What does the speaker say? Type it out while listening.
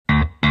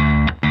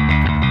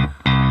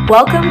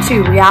Welcome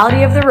to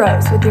Reality of the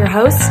Rose with your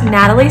host,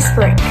 Natalie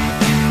Sprink.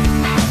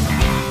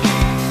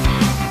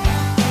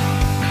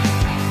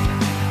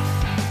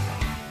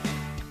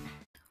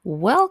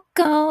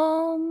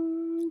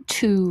 Welcome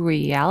to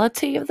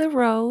Reality of the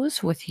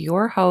Rose with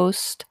your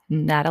host,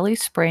 Natalie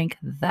Sprink.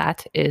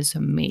 That is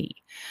me.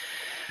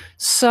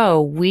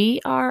 So we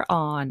are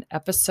on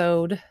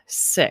episode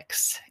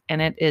 6,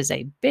 and it is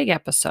a big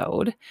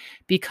episode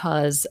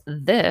because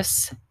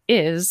this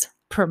is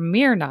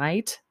premiere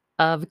night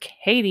of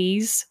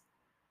Katie's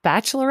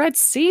Bachelorette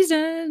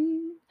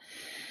season.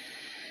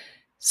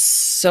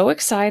 So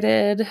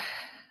excited.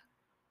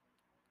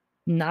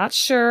 Not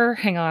sure.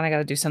 Hang on, I got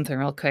to do something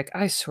real quick.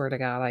 I swear to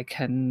God, I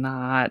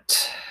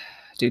cannot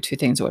do two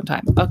things at one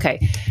time.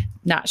 Okay.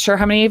 Not sure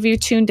how many of you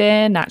tuned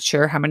in. Not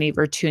sure how many of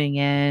you are tuning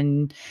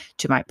in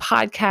to my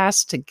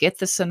podcast to get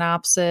the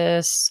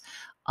synopsis.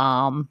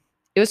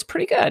 It was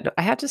pretty good.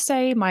 I have to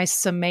say my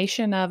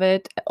summation of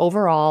it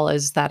overall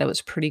is that it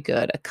was pretty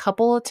good. A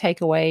couple of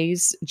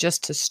takeaways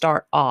just to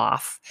start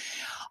off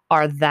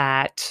are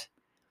that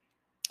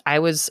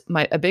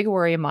a big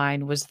worry of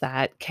mine was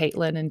that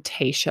Caitlyn and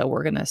Tayshia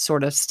were going to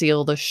sort of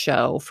steal the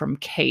show from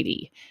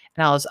Katie.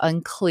 And I was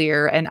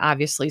unclear, and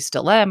obviously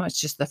still am. It's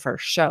just the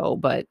first show,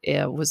 but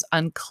it was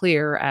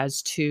unclear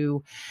as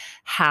to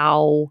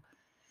how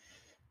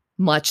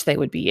much they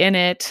would be in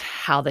it,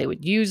 how they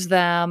would use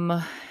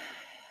them,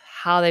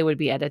 how they would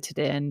be edited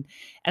in.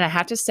 And I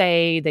have to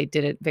say they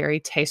did it very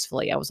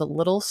tastefully. I was a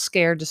little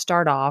scared to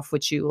start off,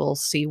 which you will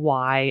see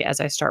why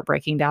as I start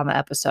breaking down the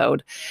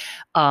episode,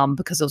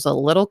 because it was a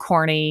little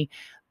corny,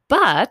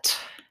 but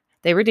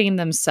they redeemed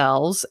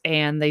themselves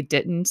and they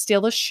didn't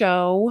steal the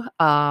show.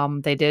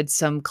 They did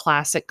some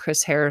classic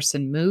Chris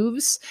Harrison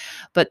moves,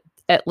 but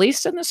at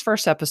least in this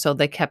first episode,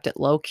 they kept it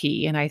low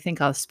key. And I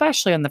think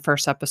especially in the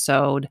first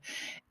episode,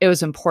 it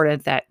was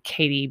important that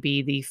Katie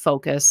be the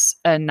focus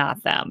and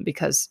not them,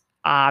 because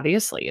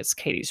obviously it's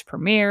Katie's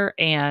premiere,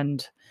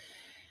 and,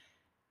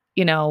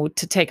 to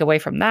take away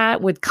from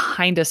that would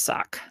kind of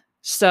suck.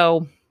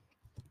 So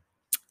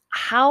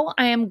how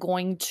I am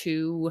going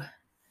to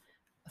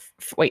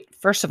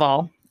first of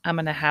all, I'm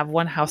going to have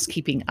one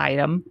housekeeping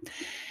item.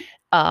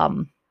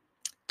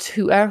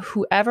 To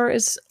whoever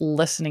is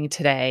listening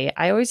today,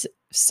 I always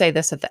say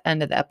this at the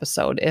end of the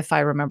episode, if I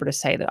remember to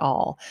say it at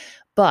all,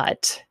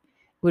 but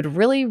it would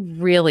really,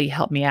 really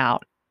help me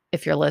out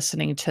if you're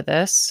listening to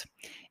this,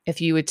 if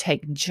you would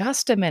take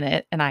just a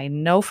minute, and I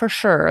know for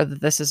sure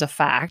that this is a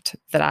fact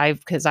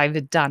because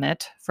I've done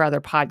it for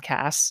other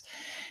podcasts.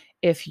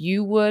 If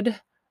you would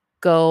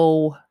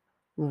go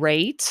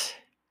rate,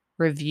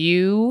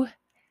 review.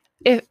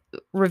 If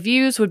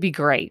reviews would be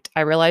great.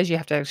 I realize you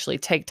have to actually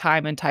take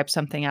time and type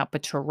something out,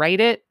 but to rate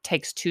it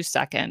takes 2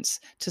 seconds.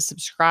 To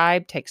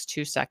subscribe takes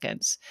 2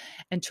 seconds.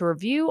 And to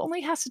review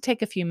only has to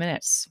take a few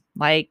minutes.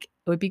 It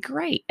would be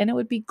great. And it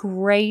would be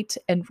great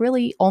and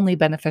really only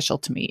beneficial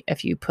to me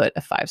if you put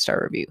a 5-star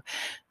review.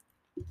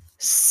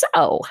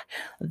 So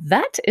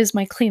that is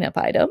my cleanup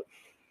item.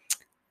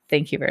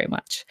 Thank you very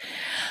much.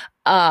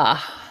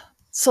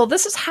 So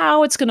this is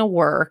how it's going to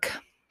work.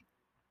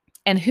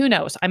 And who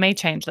knows, I may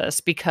change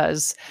this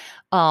because,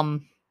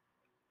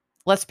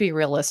 let's be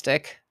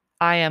realistic.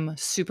 I am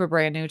super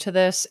brand new to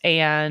this,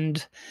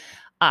 and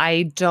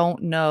I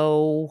don't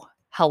know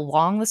how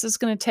long this is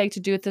going to take to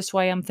do it this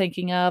way I'm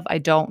thinking of. I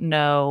don't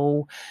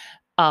know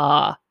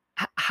how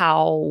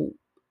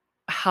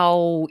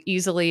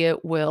easily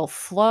it will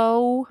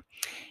flow,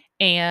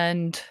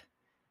 and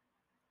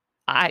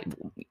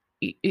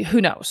who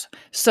knows.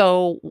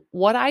 So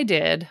what I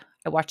did,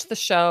 I watched the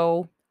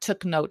show,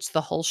 took notes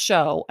the whole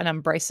show, and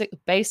I'm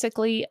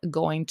basically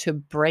going to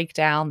break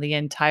down the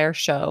entire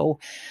show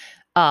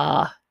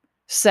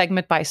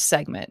segment by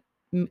segment.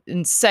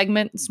 And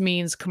segments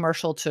means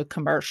commercial to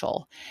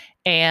commercial.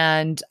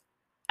 And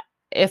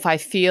if I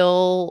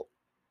feel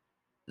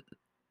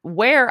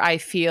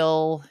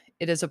it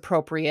is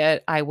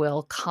appropriate, I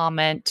will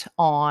comment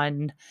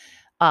on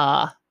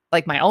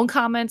my own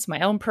comments,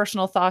 my own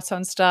personal thoughts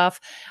on stuff.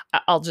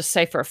 I'll just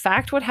say for a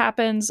fact what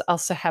happens.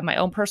 I'll have my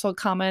own personal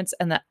comments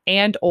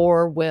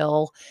or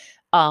will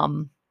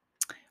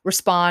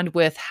respond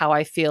with how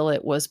I feel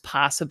it was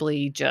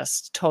possibly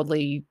just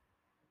totally,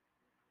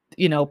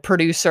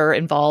 producer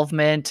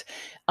involvement,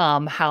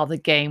 how the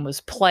game was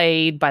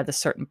played by the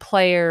certain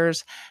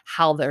players,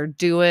 how they're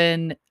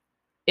doing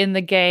in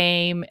the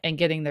game and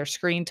getting their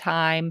screen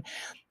time.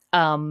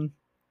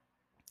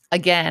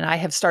 Again, I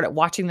have started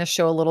watching this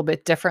show a little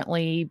bit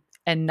differently,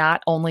 and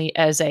not only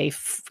as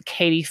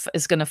Katie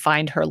is going to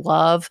find her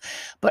love,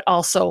 but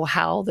also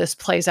how this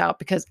plays out,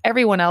 because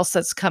everyone else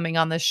that's coming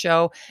on this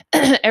show,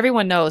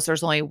 everyone knows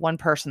there's only one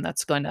person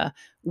that's going to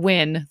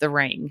win the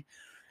ring.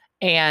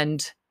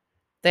 And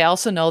they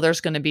also know there's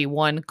going to be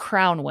one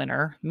crown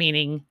winner,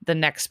 meaning the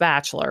next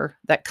bachelor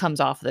that comes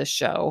off this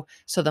show.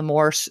 So the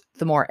more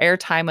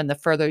airtime and the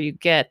further you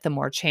get, the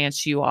more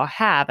chance you all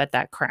have at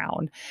that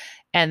crown.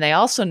 And they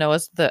also know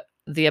as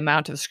the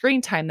amount of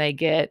screen time they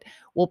get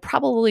will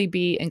probably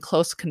be in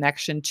close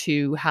connection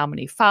to how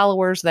many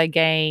followers they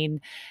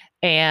gain.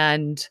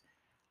 And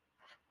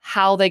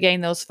how they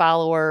gain those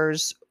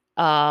followers.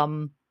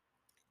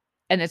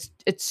 And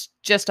it's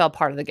just all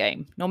part of the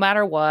game. No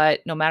matter what,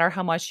 no matter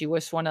how much you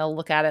just want to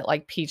look at it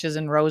like peaches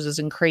and roses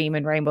and cream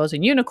and rainbows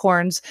and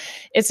unicorns,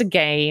 it's a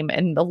game.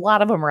 And a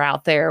lot of them are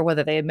out there,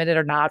 whether they admit it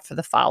or not, for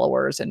the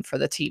followers and for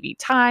the TV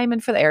time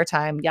and for the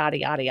airtime, yada,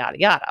 yada, yada,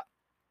 yada.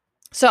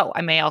 So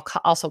I may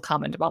also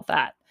comment about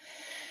that.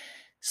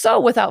 So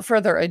without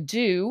further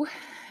ado,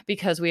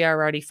 because we are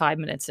already 5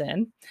 minutes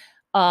in,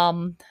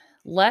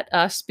 let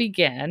us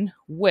begin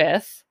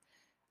with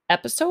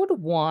episode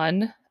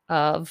 1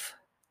 of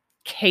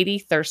Katie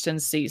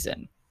Thurston's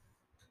season.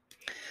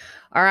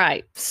 All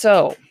right,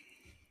 so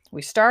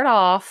we start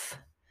off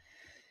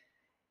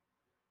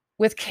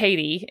with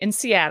Katie in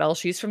Seattle.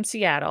 She's from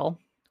Seattle.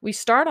 We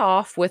start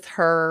off with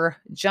her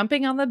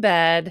jumping on the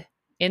bed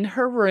in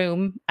her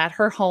room at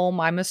her home,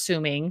 I'm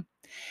assuming.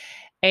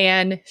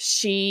 And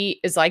she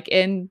is like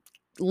in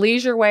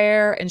leisure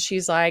wear and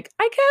she's like,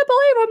 I can't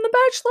believe I'm the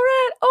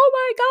Bachelorette. Oh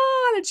my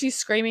God. And she's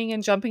screaming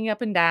and jumping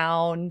up and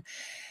down.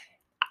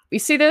 We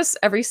see this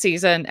every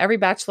season, every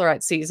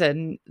Bachelorette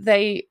season.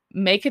 They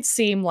make it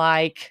seem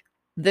like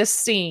this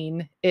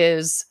scene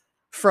is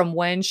from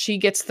when she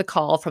gets the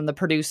call from the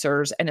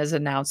producers and is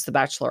announced the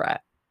Bachelorette.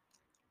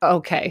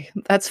 Okay,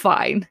 that's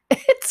fine.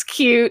 It's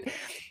cute.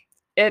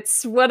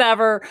 It's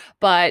whatever.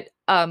 But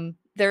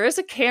there is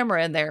a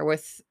camera in there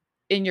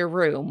in your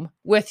room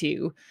with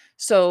you.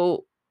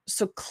 So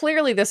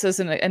clearly this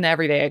isn't an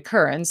everyday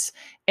occurrence.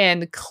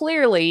 And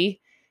clearly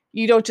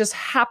you don't just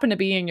happen to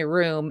be in your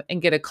room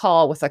and get a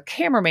call with a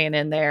cameraman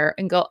in there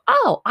and go,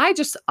 oh, I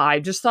just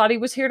thought he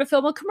was here to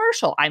film a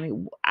commercial. I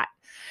mean,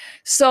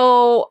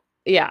 so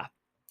yeah,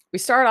 we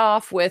start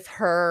off with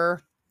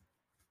her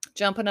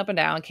jumping up and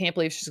down. Can't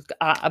believe she's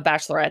a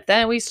Bachelorette.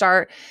 Then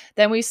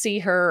we see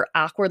her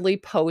awkwardly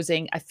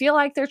posing. I feel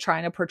like they're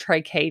trying to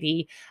portray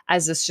Katie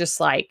as this just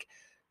like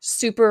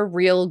super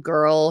real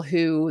girl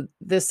who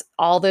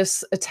all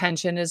this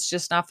attention is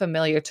just not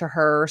familiar to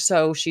her.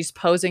 So she's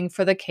posing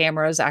for the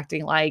cameras,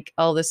 acting like,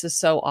 oh, this is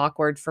so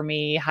awkward for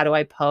me. How do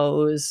I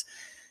pose?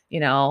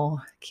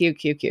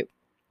 Cute.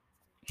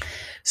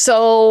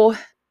 So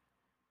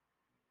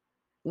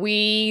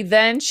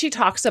she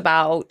talks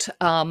about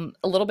a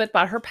little bit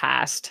about her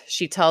past.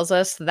 She tells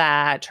us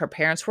that her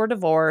parents were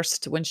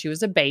divorced when she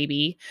was a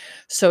baby.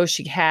 So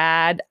she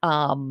had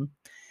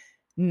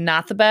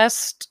not the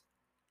best,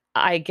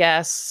 I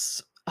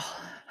guess,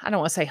 I don't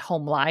want to say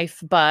home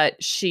life,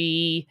 but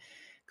she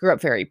grew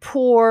up very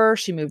poor.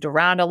 She moved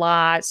around a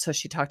lot. So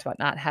she talked about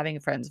not having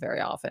friends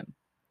very often.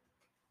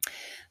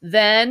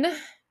 Then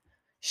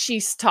she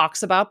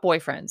talks about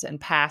boyfriends and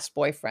past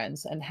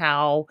boyfriends and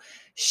how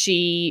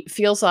she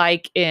feels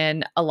like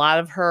in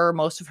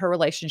most of her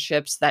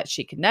relationships that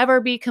she could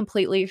never be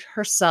completely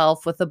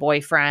herself with a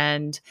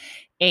boyfriend,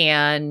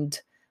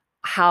 and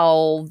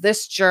how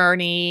this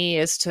journey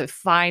is to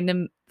find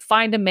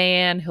a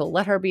man who'll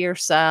let her be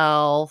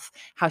herself,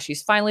 how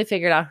she's finally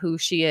figured out who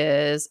she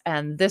is,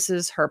 and this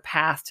is her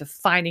path to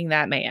finding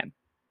that man.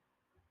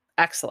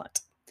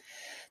 Excellent.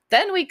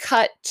 Then we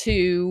cut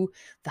to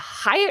the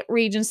Hyatt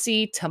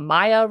Regency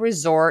Tamaya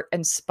Resort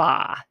and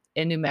Spa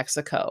in New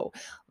Mexico.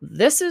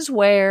 This is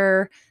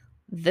where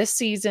this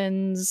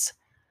season's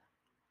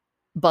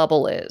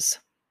bubble is.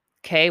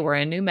 Okay, we're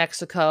in New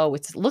Mexico.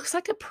 It looks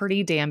like a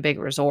pretty damn big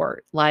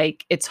resort.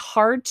 Like, it's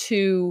hard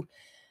to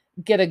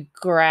get a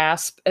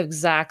grasp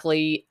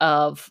exactly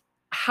of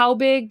how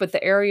big, but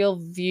the aerial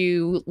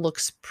view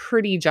looks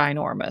pretty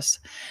ginormous.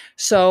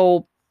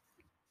 So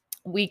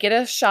we get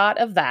a shot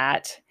of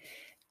that.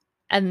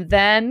 And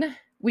then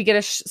we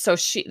get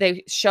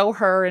they show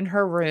her in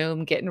her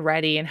room getting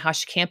ready and how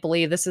she can't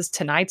believe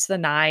tonight's the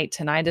night.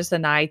 Tonight is the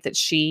night that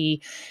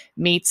she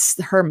meets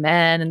her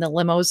men and the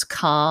limos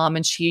come,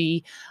 and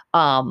she,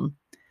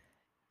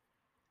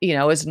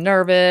 is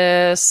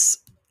nervous,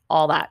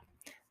 all that.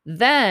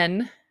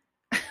 Then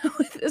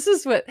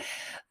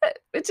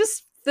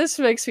this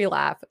makes me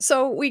laugh.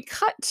 So we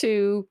cut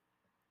to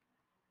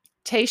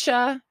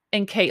Tayshia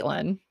and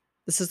Kaitlyn.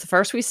 This is the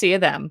first we see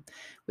of them.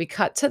 We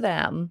cut to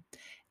them.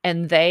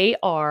 And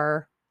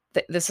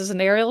this is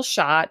an aerial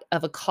shot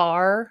of a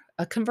car,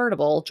 a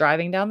convertible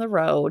driving down the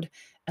road,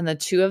 and the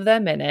two of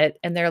them in it.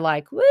 And they're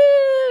like, woo,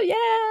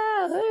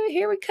 yeah,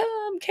 here we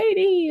come,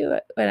 Katie,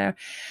 whatever.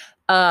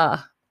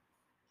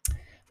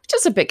 Which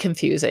is a bit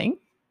confusing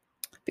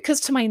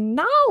because to my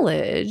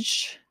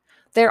knowledge,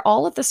 they're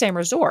all at the same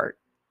resort.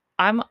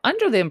 I'm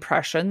under the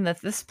impression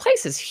that this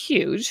place is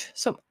huge.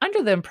 So I'm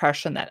under the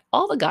impression that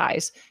all the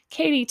guys,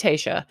 Katie,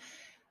 Tayshia,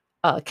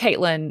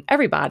 Kaitlyn,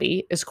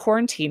 everybody is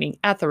quarantining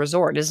at the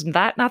resort. Isn't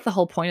that not the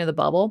whole point of the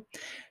bubble?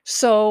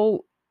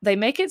 So they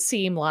make it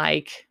seem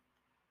like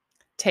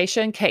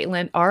Tayshia and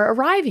Kaitlyn are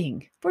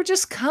arriving. We're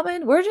just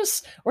coming. We're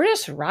just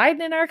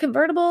riding in our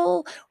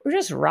convertible. We're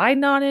just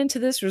riding on into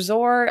this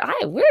resort.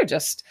 We're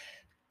just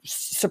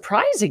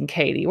surprising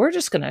Katie. We're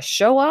just going to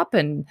show up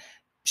and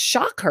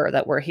shock her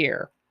that we're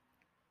here.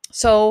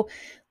 So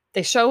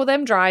they show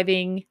them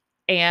driving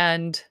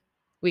and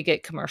we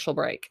get commercial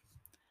break.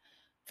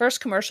 First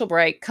commercial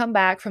break, come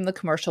back from the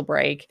commercial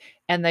break,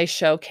 and they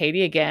show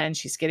Katie again.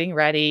 She's getting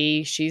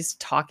ready. She's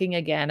talking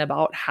again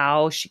about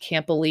how she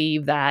can't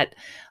believe that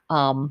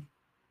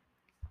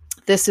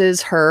this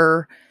is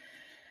the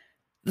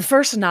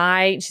first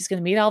night. She's going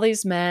to meet all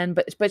these men,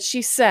 but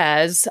she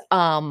says,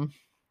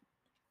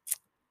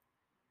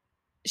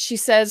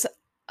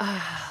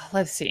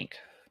 let's think.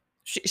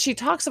 She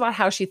talks about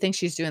how she thinks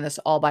she's doing this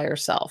all by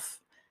herself.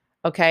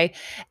 Okay.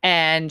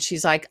 And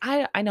she's like,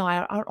 I know,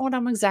 I don't know what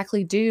I'm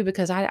exactly do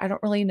because I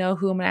don't really know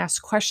who I'm going to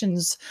ask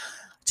questions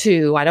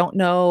to. I don't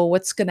know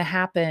what's going to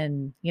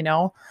happen, you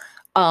know?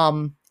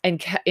 And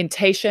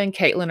Tayshia and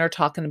Kaitlyn are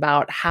talking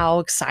about how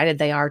excited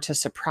they are to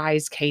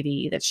surprise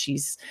Katie, that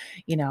she's,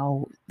 you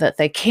know, that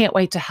they can't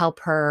wait to help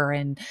her.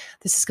 And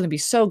this is going to be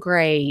so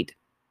great.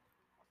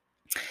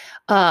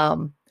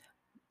 But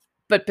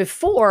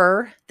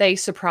before they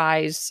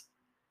surprise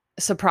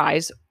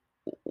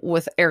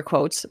with air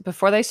quotes,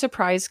 before they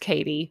surprise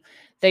Katie,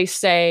 they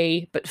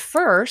say, but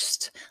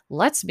first,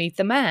 let's meet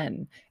the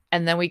men.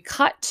 And then we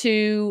cut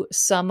to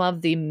some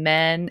of the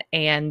men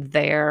and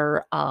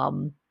their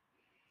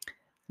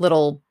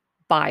little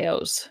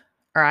bios.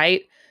 All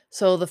right.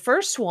 So the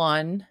first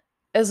one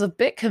is a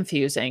bit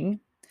confusing.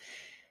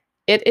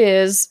 It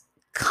is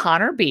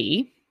Connor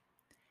B.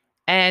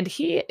 And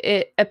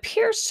it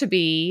appears to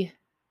be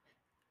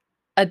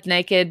a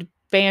naked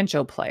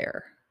banjo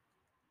player.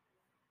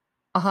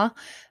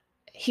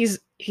 He's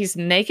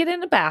naked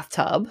in a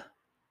bathtub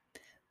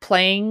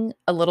playing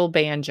a little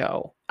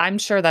banjo. I'm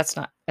sure it's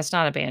not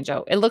a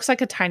banjo. It looks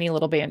like a tiny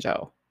little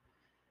banjo.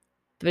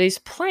 But he's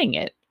playing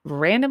it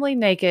randomly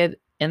naked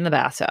in the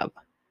bathtub.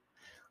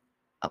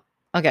 Oh,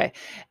 okay.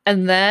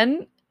 And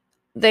then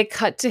they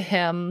cut to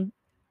him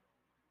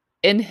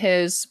in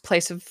his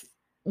place of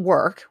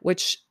work,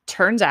 which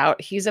turns out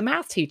he's a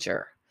math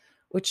teacher,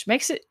 which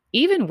makes it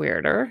even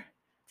weirder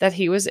that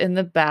he was in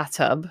the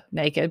bathtub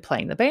naked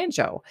playing the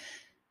banjo.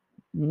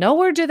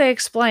 Nowhere do they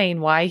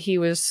explain why he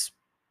was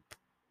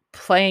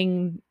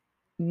playing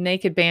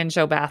naked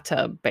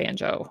bathtub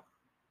banjo.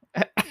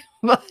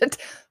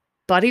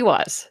 but he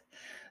was.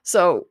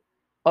 So,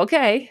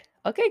 okay,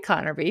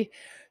 Connor B.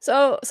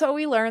 So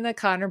we learn that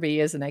Connor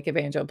B is a naked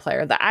banjo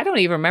player. That I don't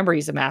even remember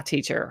he's a math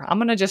teacher. I'm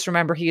going to just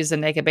remember he is a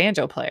naked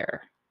banjo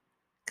player.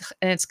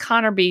 And it's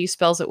Connor B,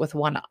 spells it with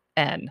one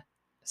N.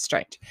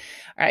 Strange.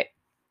 All right.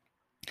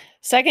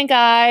 Second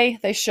guy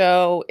they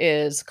show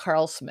is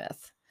Carl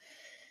Smith.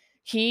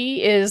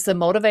 He is the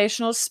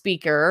motivational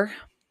speaker,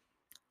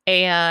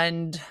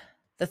 and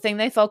the thing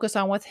they focus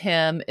on with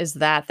him is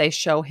that they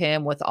show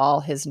him with all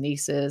his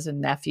nieces and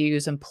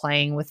nephews and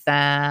playing with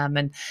them,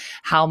 and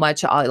how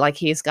much like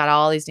he's got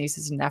all these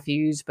nieces and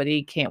nephews, but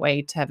he can't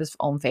wait to have his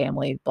own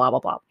family, blah, blah,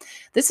 blah.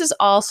 This is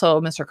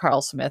also Mr.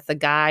 Carl Smith, the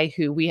guy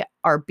who we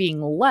are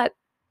being led,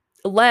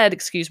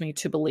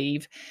 to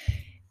believe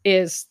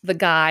is the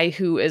guy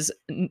who is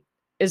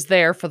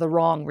there for the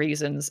wrong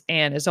reasons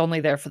and is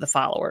only there for the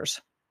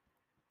followers.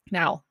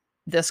 Now,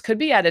 this could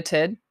be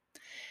edited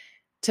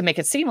to make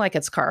it seem like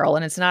it's Carl,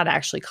 and it's not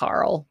actually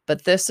Carl,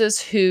 but this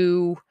is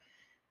who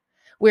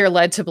we're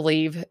led to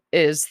believe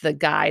is the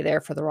guy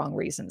there for the wrong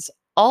reasons.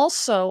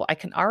 Also, I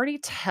can already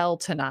tell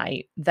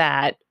tonight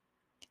that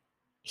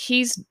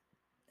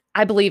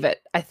I believe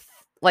it.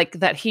 Like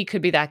that he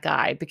could be that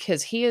guy,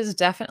 because he is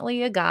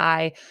definitely a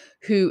guy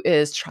who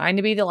is trying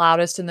to be the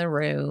loudest in the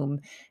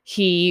room.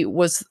 He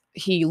looks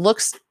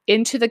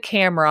into the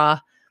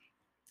camera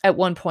at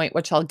one point,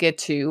 which I'll get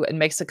to, and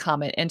makes a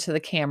comment into the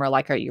camera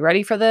like, are you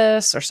ready for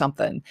this or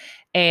something?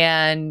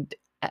 And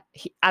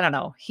I don't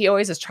know. He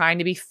always is trying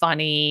to be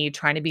funny,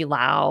 trying to be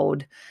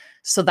loud.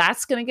 So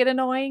that's going to get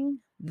annoying.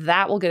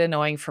 That will get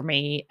annoying for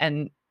me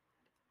and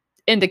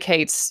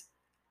indicates,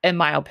 in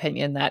my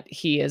opinion, that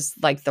he is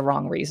like the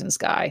wrong reasons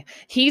guy.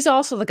 He's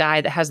also the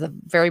guy that has the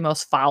very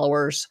most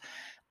followers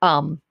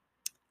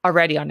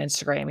already on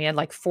Instagram. He had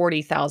like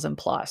 40,000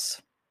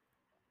 plus.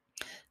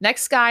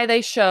 Next guy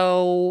they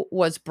show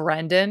was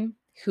Brendan,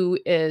 who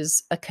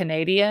is a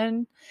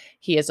Canadian.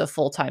 He is a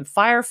full-time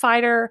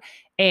firefighter.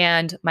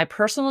 And my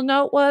personal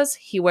note was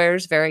he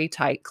wears very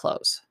tight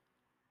clothes.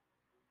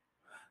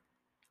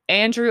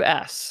 Andrew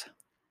S.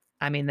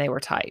 I mean, they were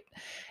tight.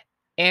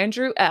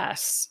 Andrew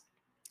S.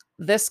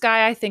 This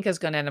guy, I think, is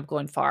going to end up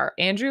going far.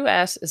 Andrew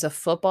S. is a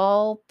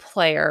football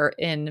player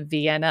in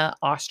Vienna,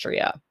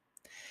 Austria.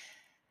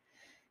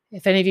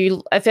 If any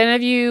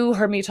of you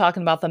heard me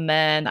talking about the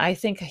men, I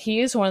think he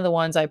is one of the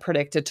ones I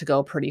predicted to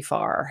go pretty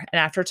far. And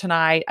after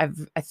tonight, I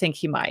think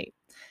he might.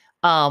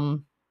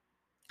 Although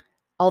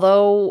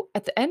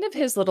at the end of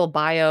his little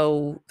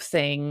bio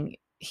thing,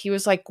 he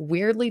was like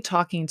weirdly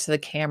talking to the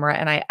camera,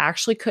 and I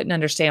actually couldn't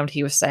understand what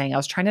he was saying. I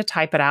was trying to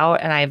type it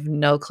out, and I have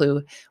no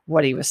clue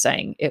what he was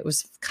saying. It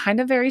was kind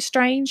of very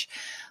strange,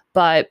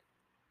 but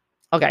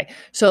okay.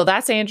 So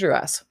that's Andrew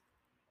S.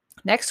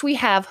 Next, we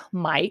have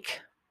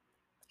Mike.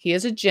 He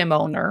is a gym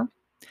owner.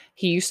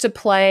 He used to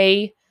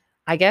play,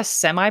 I guess,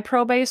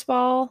 semi-pro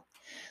baseball.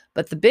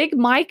 But the big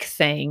Mike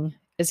thing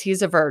is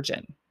he's a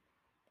virgin.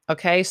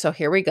 Okay, so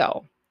here we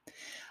go.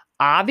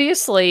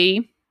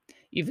 Obviously,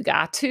 You've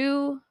got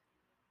to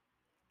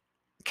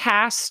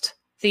cast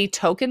the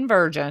token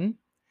virgin,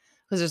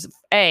 because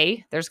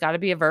there's got to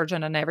be a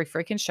virgin on every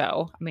freaking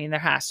show. I mean, there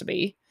has to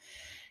be.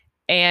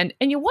 And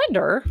you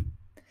wonder,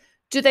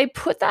 do they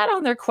put that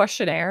on their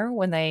questionnaire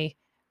when they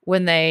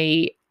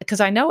because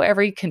I know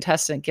every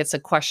contestant gets a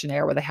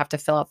questionnaire where they have to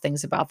fill out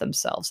things about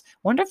themselves.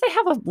 Wonder if they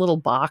have a little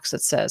box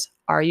that says,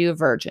 "Are you a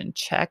virgin?"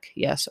 Check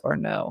yes or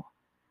no.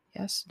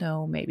 Yes,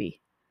 no,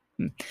 maybe.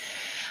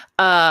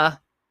 But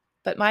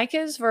Mike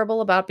is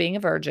verbal about being a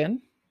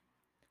virgin.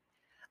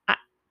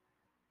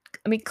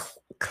 I mean,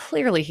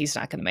 clearly he's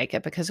not going to make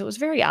it, because it was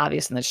very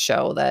obvious in the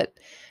show that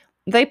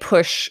they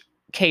push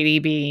Katie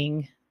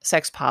being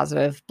sex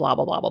positive, blah,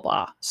 blah, blah, blah,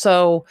 blah.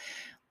 So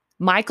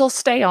Michael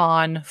stay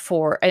on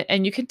for,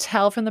 and you can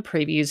tell from the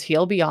previews,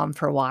 he'll be on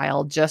for a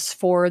while just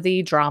for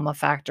the drama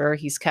factor.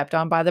 He's kept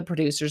on by the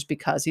producers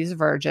because he's a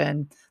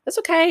virgin. That's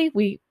okay.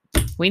 We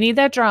need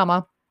that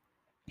drama.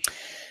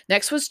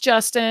 Next was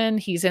Justin.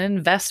 He's in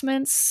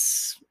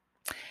investments.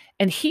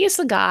 And he is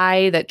the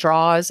guy that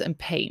draws and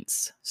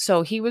paints.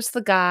 So he was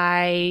the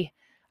guy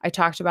I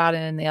talked about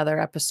in the other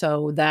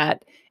episode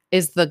that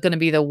is going to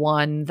be the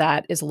one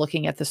that is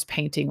looking at this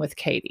painting with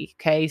Katie.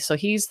 Okay. So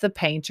he's the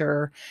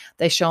painter.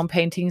 They show him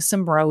painting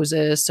some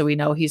roses. So we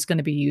know he's going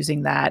to be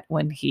using that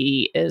when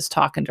he is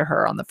talking to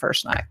her on the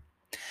first night.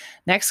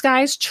 Next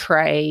guy is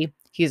Trey.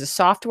 He's a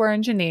software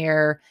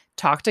engineer.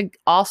 Talked a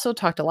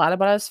lot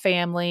about his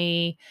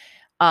family.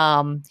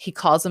 He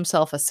calls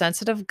himself a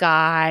sensitive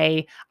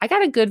guy. I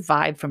got a good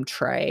vibe from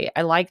Trey.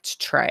 I liked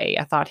Trey.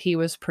 I thought he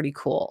was pretty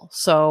cool.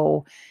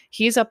 So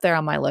he's up there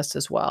on my list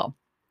as well.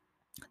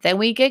 Then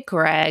we get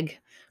Greg.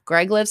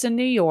 Greg lives in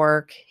New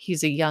York.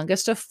 He's the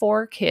youngest of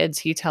 4 kids,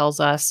 he tells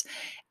us.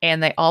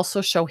 And they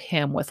also show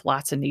him with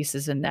lots of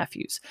nieces and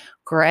nephews.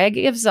 Greg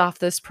gives off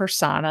this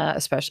persona,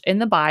 especially in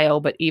the bio,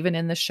 but even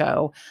in the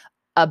show,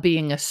 of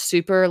being a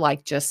super,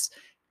 like, just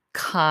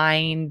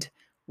kind,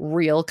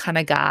 real kind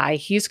of guy.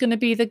 He's going to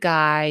be the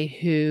guy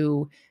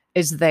who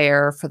is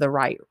there for the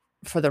right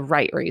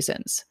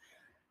reasons.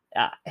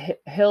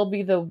 He'll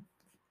be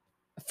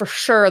for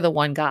sure the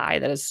one guy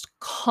that is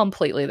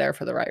completely there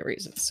for the right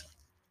reasons.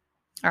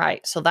 All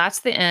right, so that's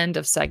the end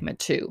of segment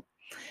 2.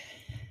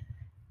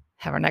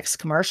 Have our next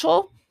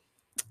commercial,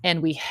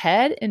 and we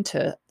head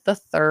into the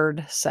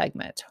third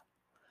segment.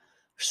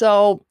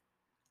 So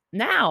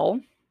now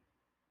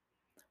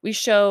we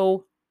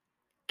show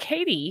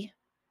Katie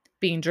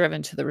being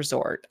driven to the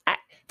resort.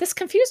 This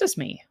confuses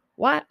me.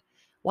 Why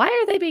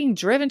are they being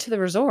driven to the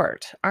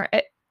resort?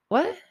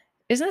 What?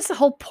 Isn't this the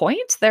whole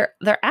point? They're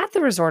at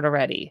the resort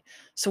already.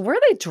 So where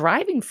are they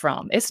driving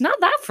from? It's not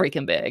that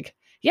freaking big.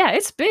 Yeah,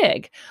 it's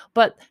big,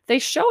 but they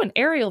show an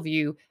aerial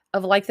view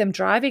of like them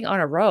driving on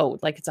a road,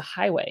 like it's a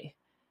highway.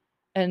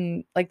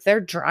 And like they're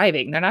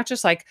driving. They're not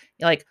just like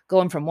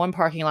going from one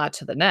parking lot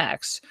to the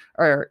next,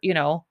 or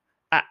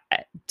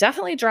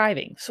definitely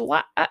driving. So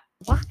why?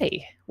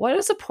 What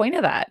is the point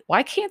of that?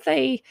 Why can't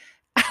they?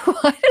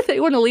 Why do they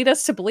want to lead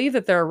us to believe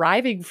that they're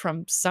arriving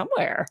from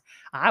somewhere?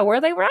 Where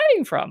are they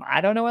arriving from?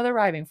 I don't know where they're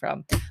arriving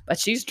from, but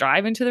she's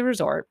driving to the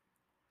resort.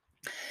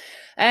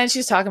 And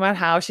she's talking about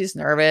how she's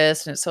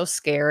nervous and it's so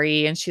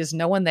scary, and she has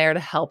no one there to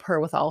help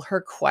her with all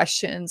her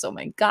questions. Oh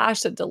my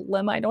gosh, the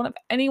dilemma. I don't have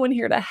anyone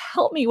here to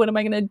help me. What am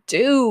I going to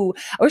do?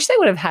 I wish they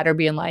would have had her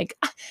being like,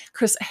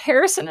 Chris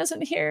Harrison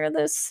isn't here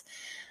this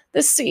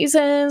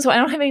season, so I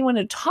don't have anyone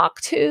to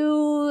talk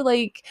to.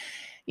 Like,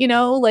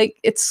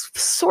 it's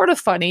sort of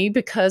funny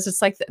because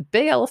it's like the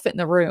big elephant in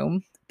the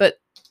room, but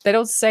they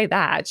don't say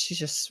that. She's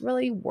just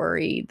really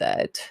worried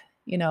that,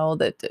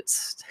 that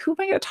it's, who am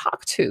I going to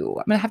talk to?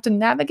 I'm going to have to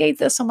navigate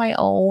this on my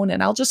own,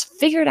 and I'll just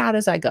figure it out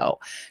as I go.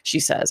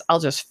 She says, I'll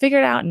just figure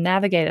it out and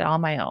navigate it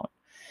on my own.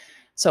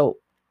 So,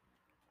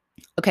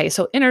 okay.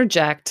 So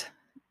interject,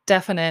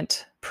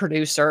 definite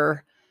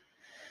producer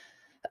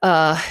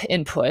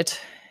input.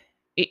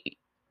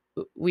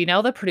 We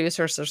know the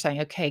producers are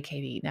saying, okay,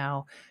 Katie,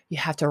 now you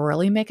have to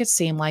really make it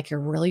seem like you're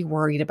really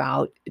worried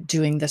about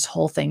doing this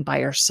whole thing by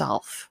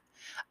yourself.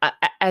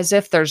 As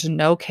if there's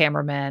no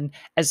cameraman,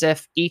 as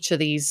if each of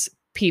these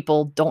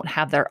people don't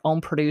have their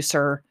own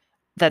producer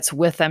that's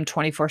with them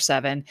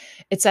 24/7.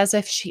 It's as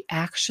if she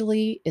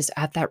actually is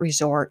at that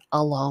resort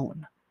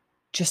alone,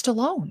 just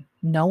alone.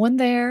 No one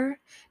there,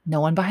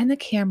 no one behind the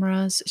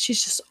cameras.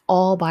 She's just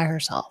all by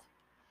herself.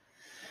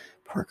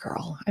 Poor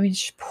girl. I mean,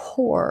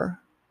 poor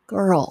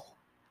girl.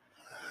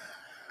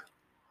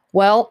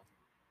 Well,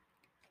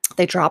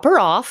 they drop her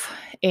off,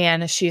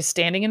 and she's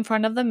standing in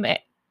front of the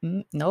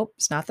nope,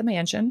 it's not the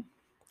mansion.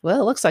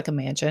 Well, it looks like a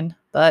mansion,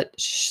 but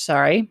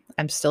sorry,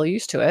 I'm still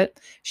used to it.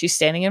 She's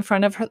standing in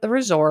front of the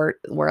resort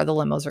where the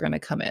limos are going to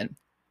come in.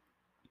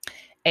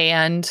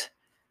 And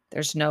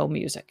there's no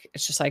music.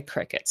 It's just like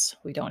crickets.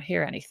 We don't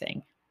hear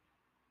anything.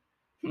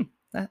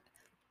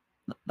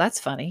 That's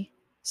funny.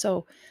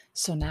 So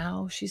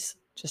now she's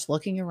just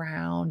looking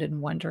around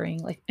and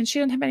wondering, like, and she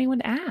didn't have anyone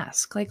to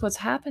ask, like, what's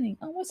happening?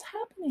 Oh, what's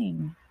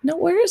happening? No,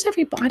 where is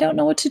everybody? I don't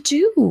know what to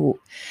do.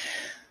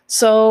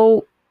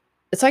 So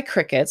it's like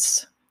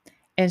crickets.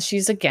 And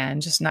she's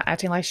again just not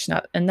acting like she's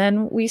not. And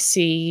then we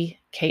see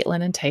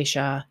Caitlin and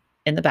Tayshia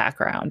in the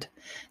background.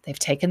 They've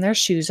taken their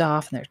shoes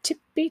off and they're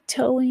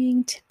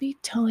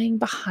tippy-toeing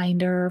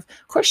behind her.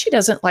 Of course, she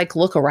doesn't like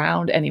look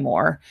around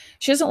anymore.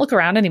 She doesn't look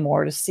around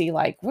anymore to see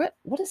like what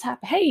is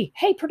happening.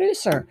 Hey,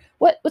 producer,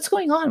 what's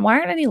going on? Why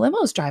aren't any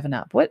limos driving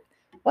up?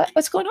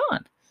 What's going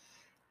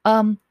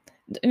on?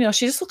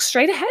 She just looks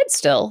straight ahead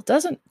still.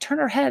 Doesn't turn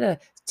her head a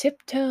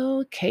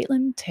tiptoe.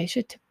 Caitlin,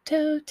 Tayshia,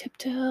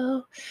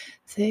 tiptoe.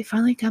 They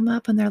finally come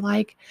up and they're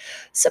like,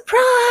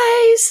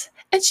 surprise!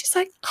 And she's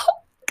like,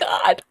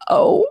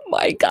 oh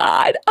my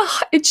God.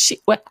 And she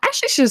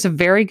does a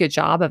very good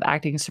job of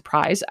acting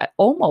surprised.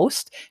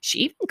 She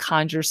even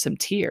conjures some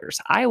tears.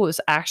 I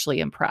was actually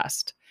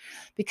impressed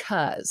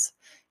because,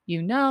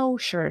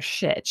 sure as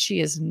shit, she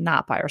is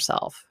not by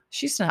herself.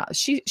 She's not,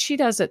 she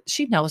does it.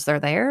 She knows they're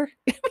there.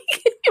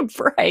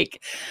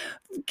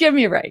 Give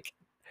me a break.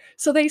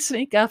 So they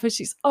sneak up and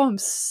she's, I'm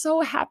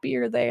so happy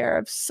you're there.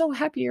 I'm so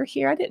happy you're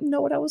here. I didn't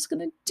know what I was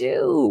going to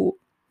do.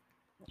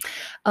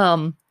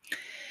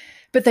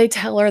 But they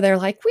tell her, they're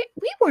like, we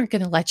weren't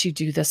going to let you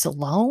do this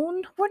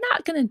alone. We're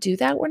not going to do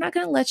that. We're not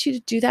going to let you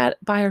do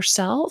that by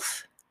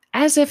yourself,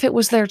 as if it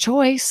was their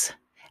choice,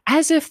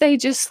 as if they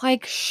just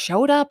like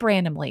showed up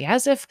randomly,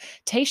 as if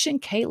Tayshia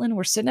and Caitlin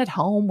were sitting at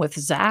home with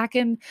Zach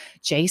and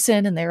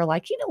Jason. And they were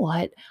like, you know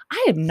what?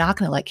 I am not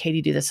going to let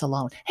Katie do this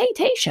alone. Hey,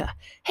 Tayshia,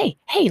 hey,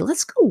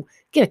 let's go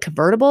get a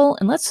convertible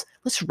and let's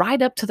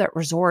ride up to that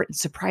resort and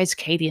surprise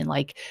Katie and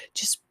like,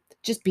 just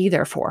be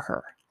there for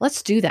her.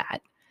 Let's do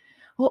that.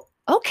 Well,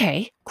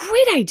 okay,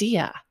 great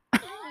idea.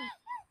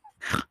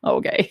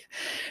 Okay.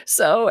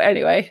 So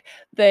anyway,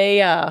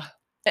 they,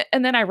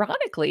 and then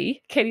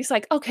ironically, Katie's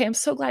like, okay, I'm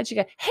so glad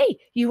hey,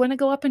 you want to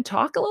go up and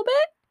talk a little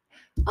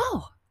bit?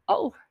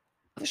 Oh,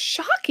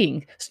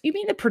 shocking. So you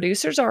mean the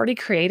producers already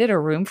created a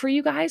room for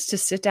you guys to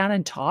sit down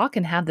and talk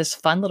and have this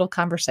fun little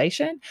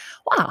conversation?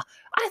 Wow.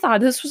 I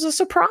thought this was a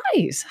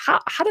surprise.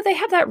 How did they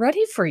have that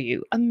ready for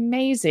you?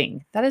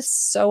 Amazing. That is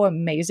so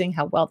amazing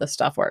how well this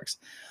stuff works.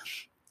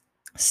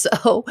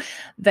 So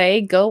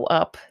they go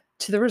up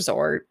to the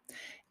resort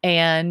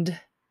and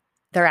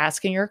they're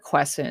asking her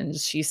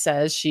questions. She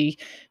says she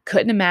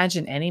couldn't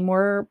imagine anything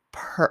more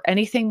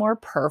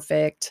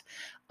perfect.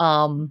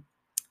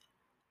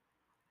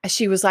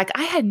 She was like,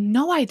 I had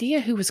no idea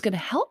who was going to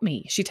help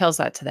me. She tells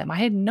that to them. I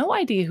had no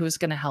idea who was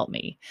going to help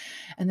me.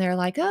 And they're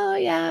like, oh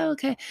yeah,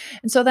 okay.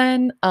 And so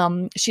then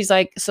she's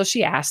like, so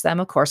she asked them,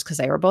 of course, because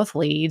they were both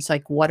leads,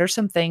 like, what are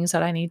some things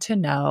that I need to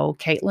know?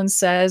 Caitlin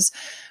says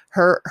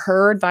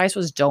her advice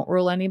was don't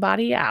rule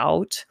anybody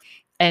out.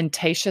 And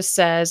Tayshia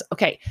says,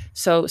 okay,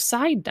 so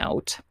side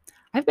note,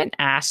 I've been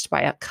asked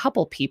by a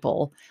couple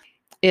people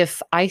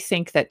if I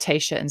think that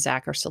Tayshia and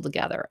Zach are still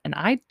together. And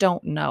I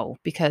don't know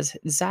because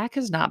Zach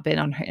has not been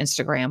on her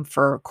Instagram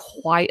for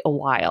quite a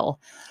while.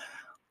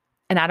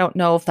 And I don't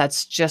know if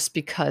that's just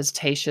because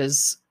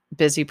Tayshia's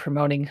busy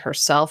promoting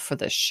herself for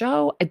the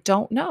show. I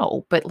don't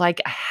know. But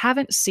like, I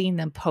haven't seen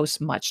them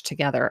post much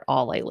together at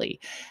all lately.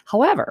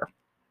 However,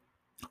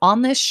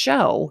 on this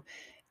show,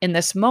 in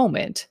this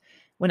moment,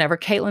 whenever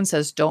Caitlin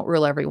says, don't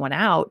rule everyone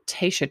out,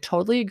 Tayshia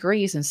totally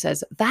agrees and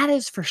says, that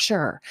is for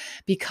sure.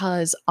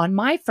 Because on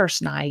my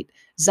first night,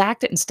 Zach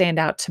didn't stand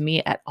out to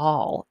me at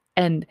all.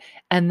 And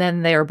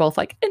then they were both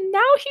like, and now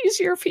he's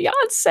your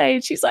fiance.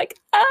 And she's like,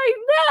 I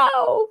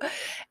know.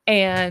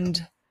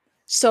 And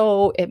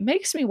so it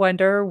makes me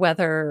wonder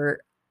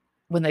whether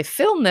when they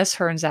filmed this,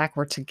 her and Zach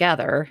were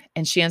together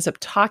and she ends up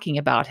talking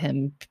about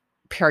him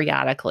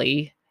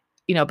periodically,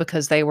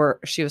 because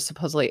she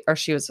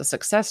was a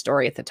success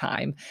story at the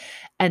time.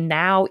 And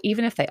now,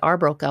 even if they are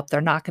broke up,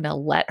 they're not going to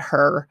let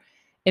her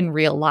in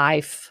real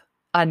life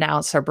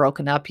announce they're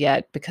broken up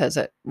yet because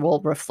it will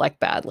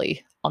reflect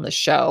badly on the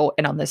show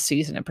and on this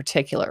season in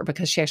particular,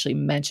 because she actually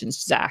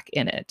mentions Zach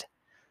in it.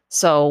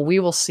 So we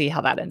will see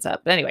how that ends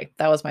up. But anyway,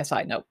 that was my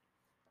side note.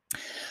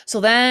 So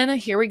then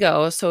here we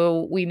go.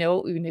 So we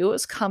knew it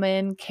was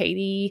coming.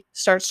 Katie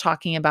starts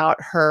talking about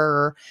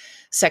her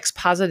sex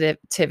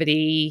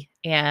positivity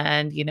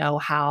and,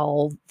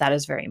 how that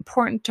is very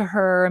important to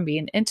her and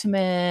being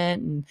intimate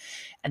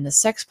and the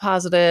sex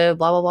positive,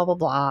 blah, blah, blah, blah,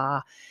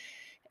 blah.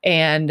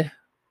 And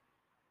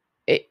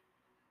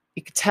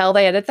you could tell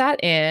they edit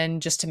that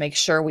in just to make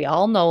sure we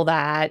all know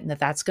that, and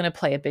that's going to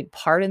play a big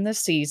part in this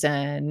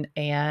season,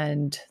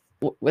 and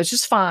which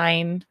is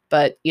fine,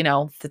 but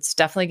that's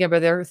definitely going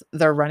to be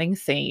their running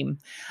theme.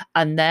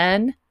 And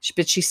then,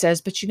 but she says,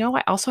 but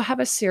I also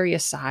have a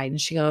serious side. And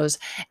she goes,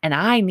 and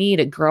I need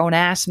a grown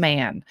ass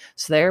man.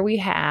 So there we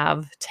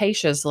have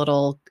Tayshia's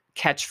little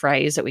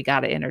catchphrase that we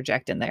got to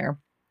interject in there.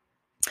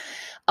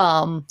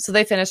 So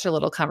they finished their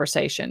little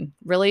conversation.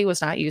 Really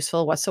was not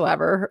useful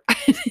whatsoever.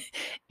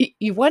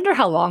 You wonder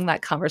how long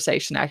that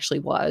conversation actually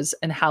was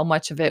and how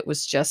much of it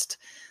was just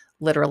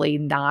literally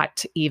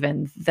not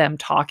even them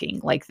talking.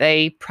 Like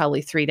they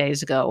probably 3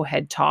 days ago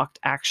had talked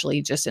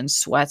actually just in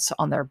sweats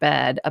on their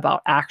bed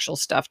about actual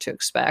stuff to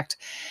expect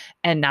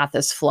and not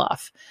this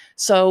fluff.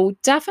 So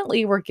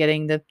definitely we're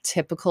getting the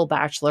typical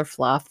Bachelor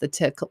fluff,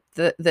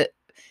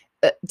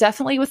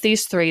 definitely with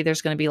these three,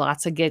 there's going to be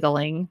lots of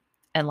giggling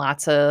and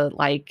lots of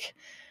like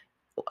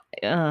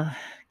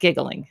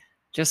giggling,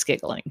 just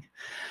giggling.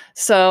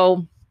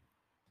 So,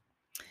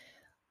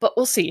 but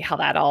we'll see how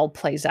that all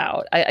plays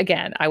out.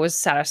 Again, I was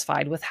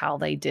satisfied with how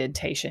they did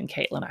Tayshia and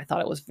Kaitlyn. I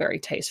thought it was very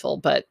tasteful,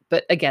 but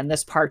again,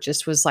 this part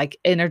just was like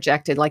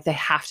interjected, like they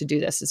have to do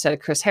this. Instead of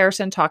Chris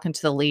Harrison talking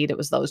to the lead, it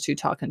was those two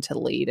talking to the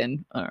lead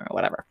and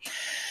whatever.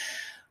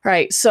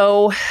 Right.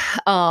 So,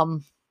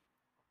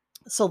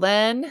 so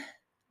then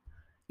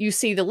you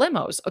see the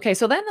limos. Okay.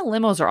 So then the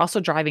limos are also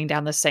driving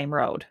down the same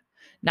road,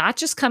 not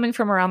just coming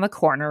from around the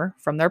corner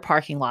from their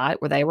parking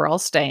lot where they were all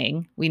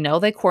staying. We know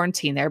they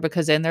quarantine there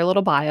because in their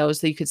little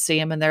bios, you could see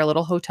them in their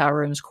little hotel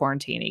rooms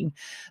quarantining.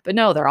 But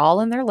no, they're all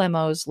in their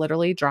limos,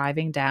 literally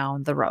driving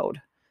down the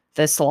road.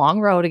 This long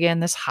road again,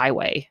 this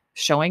highway,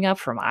 showing up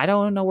from I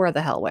don't know where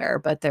the hell where,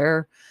 but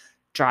they're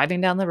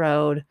driving down the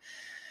road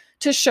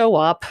to show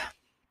up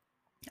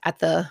at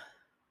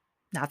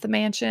not the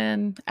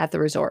mansion, at the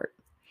resort.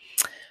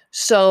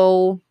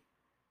 So,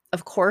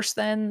 of course,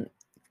 then,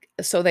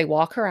 so they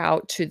walk her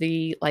out to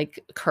the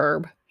like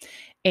curb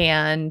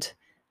and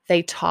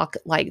they talk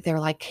like, they're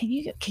like, can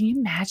you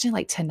imagine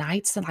like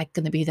tonight's like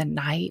going to be the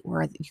night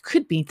where you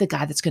could meet the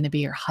guy that's going to be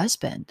your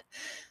husband.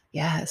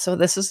 Yeah. So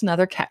this is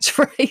another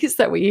catchphrase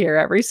that we hear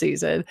every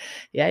season.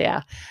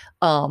 Yeah.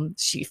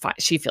 She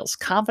feels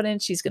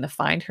confident she's going to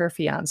find her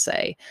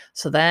fiance.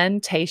 So then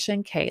Tayshia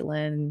and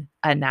Kaitlyn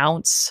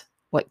announce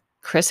what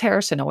Chris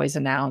Harrison always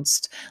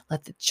announced: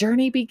 let the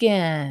journey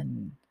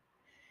begin.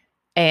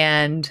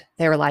 And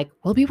they were like,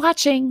 we'll be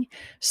watching.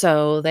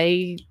 So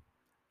they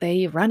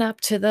run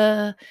up to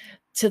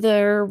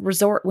their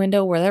resort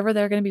window, wherever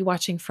they're going to be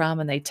watching from,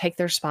 and they take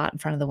their spot in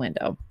front of the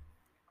window.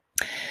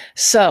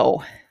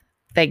 So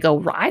they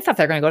go, I thought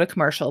they're going to go to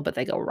commercial, but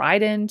they go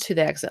right into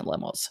the exit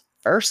limos.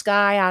 First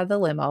guy out of the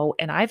limo.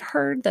 And I've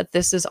heard that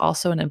this is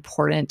also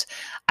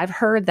I've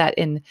heard that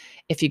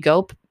if you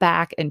go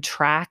back and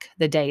track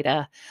the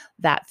data,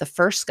 that the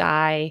first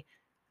guy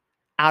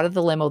out of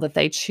the limo that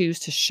they choose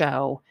to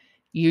show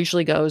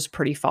usually goes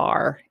pretty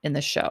far in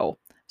the show.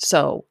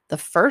 So the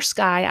first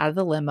guy out of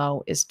the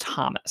limo is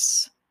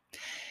Thomas.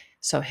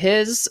 So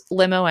his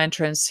limo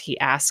entrance, he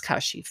asks how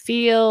she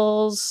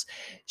feels.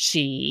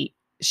 She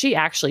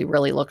actually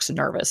really looks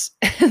nervous,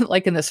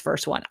 like in this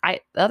first one. The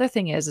other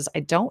thing is I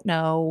don't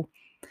know,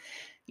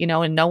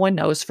 and no one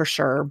knows for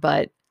sure,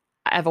 but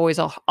I've always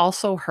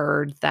also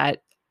heard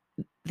that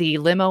the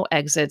limo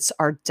exits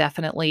are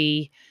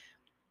definitely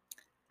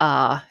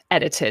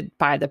edited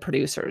by the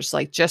producers.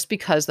 Like, just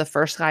because the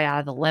first guy out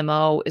of the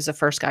limo is the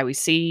first guy we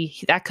see,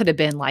 that could have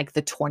been like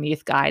the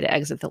 20th guy to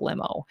exit the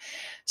limo.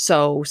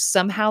 So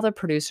somehow the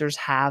producers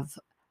have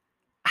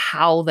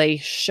how they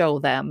show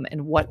them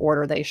and what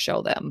order they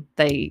show them.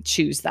 They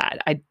choose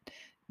that. I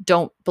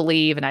don't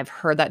believe, and I've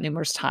heard that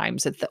numerous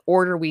times, that the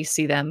order we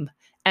see them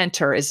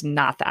enter is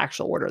not the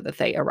actual order that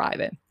they arrive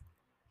in.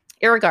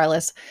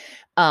 Irregardless,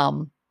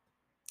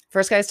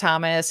 first guy's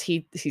Thomas.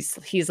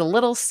 He's a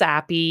little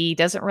sappy,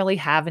 doesn't really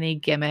have any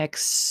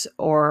gimmicks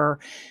or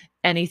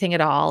anything at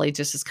all. He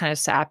just is kind of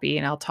sappy,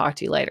 and I'll talk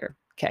to you later.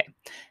 Okay.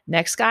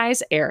 Next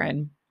guy's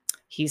Aaron.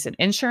 He's an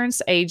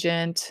insurance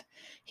agent.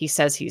 He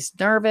says he's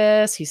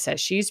nervous. He says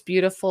she's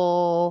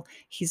beautiful.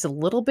 He's a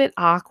little bit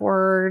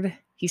awkward.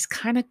 He's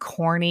kind of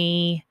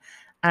corny.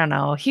 I don't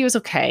know. He was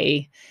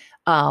okay.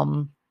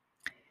 But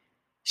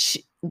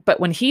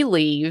when he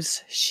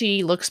leaves,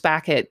 she looks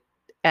back at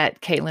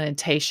Kaitlyn and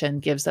Tayshia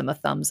and gives them a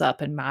thumbs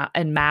up and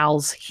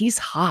mouths, he's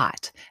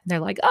hot. And they're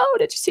like, oh,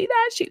 did you see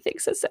that? She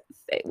thinks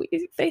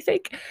they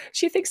think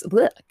she thinks,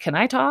 bleh. Can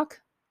I talk?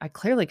 I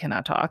clearly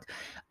cannot talk.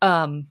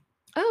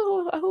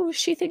 Oh,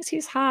 she thinks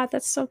he's hot.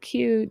 That's so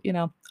cute.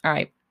 All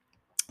right.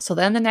 So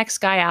then the next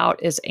guy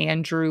out is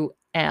Andrew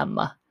M.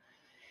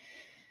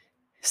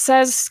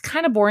 Says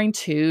kind of boring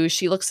too.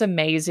 She looks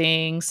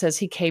amazing. Says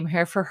he came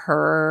here for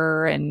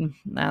her. And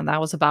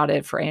that was about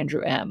it for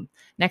Andrew M.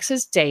 Next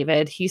is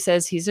David. He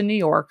says he's a New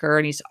Yorker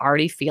and he's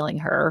already feeling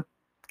her.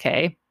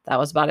 Okay. That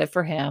was about it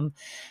for him.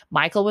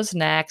 Michael was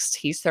next.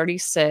 He's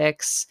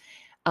 36.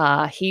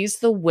 He's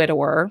the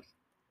widower,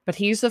 but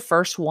he's the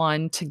first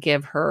one to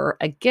give her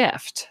a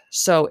gift.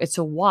 So it's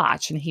a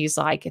watch. And he's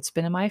like, it's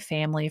been in my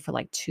family for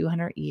like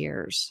 200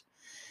 years.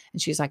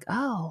 And she's like,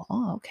 oh,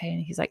 okay.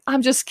 And he's like,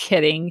 I'm just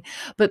kidding.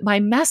 But my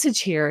message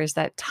here is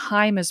that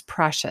time is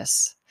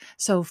precious.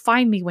 So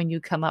find me when you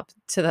come up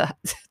to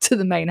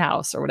the main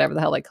house, or whatever the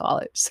hell they call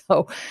it.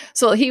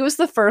 So he was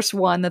the first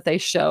one that they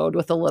showed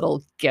with a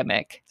little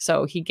gimmick.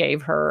 So he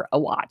gave her a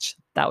watch.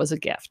 That was a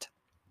gift.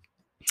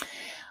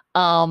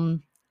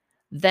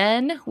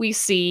 Then we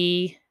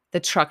see the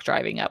truck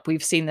driving up.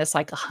 We've seen this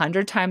like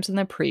 100 times in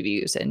the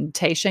previews, and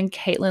Tayshia and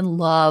Kaitlyn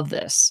love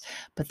this.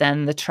 But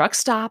then the truck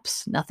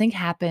stops, nothing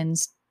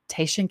happens.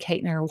 Tayshia and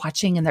Kaitlyn are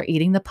watching and they're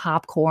eating the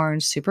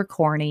popcorn, super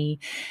corny,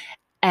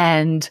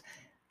 and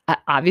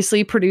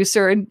obviously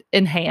producer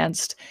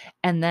enhanced.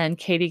 And then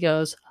Katie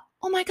goes,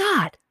 oh my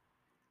God.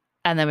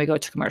 And then we go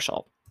to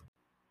commercial.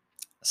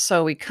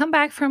 So we come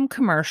back from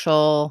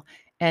commercial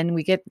and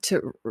we get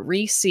to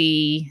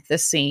re-see the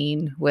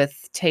scene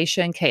with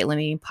Tasha and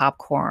Caitlin eating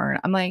popcorn.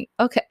 I'm like,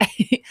 okay,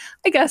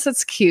 I guess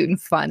it's cute and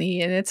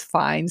funny and it's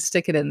fine.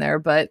 Stick it in there.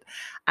 But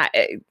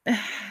I,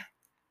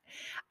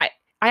 I,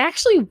 I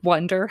actually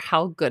wonder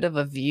how good of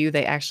a view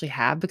they actually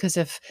have, because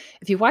if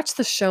you watch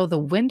the show, the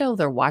window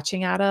they're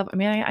watching out of, I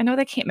mean, I know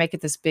they can't make it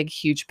this big,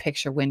 huge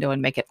picture window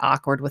and make it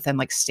awkward with them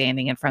like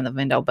standing in front of the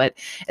window, but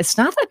it's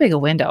not that big a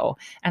window.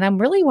 And I'm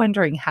really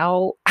wondering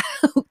how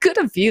good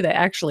a view they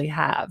actually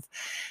have.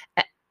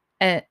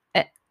 And,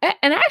 and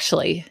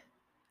actually,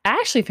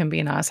 if I'm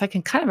being honest, I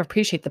can kind of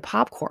appreciate the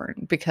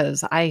popcorn,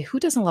 because who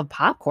doesn't love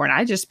popcorn?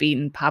 I just be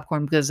eating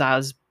popcorn because I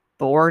was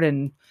bored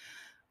and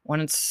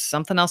wanted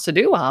something else to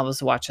do while I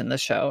was watching the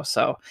show.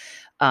 So,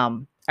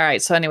 all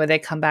right. So anyway, they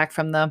come back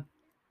from the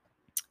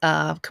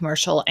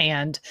commercial,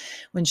 and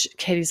when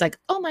Katie's like,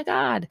 "Oh my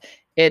God,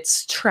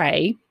 it's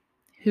Trey,"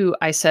 who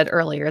I said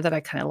earlier that I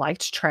kind of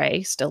liked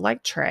Trey, still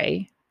like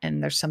Trey,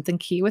 and there's something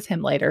key with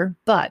him later,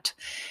 but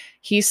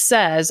he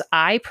says,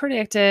 I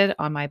predicted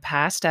on my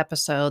past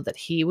episode that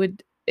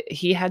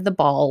he had the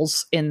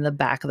balls in the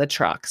back of the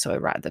truck. So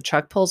the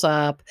truck pulls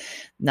up,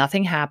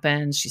 nothing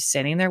happens. She's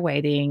standing there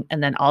waiting.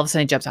 And then all of a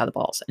sudden he jumps out of the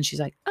balls and she's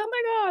like, oh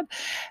my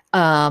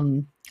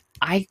God.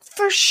 I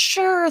for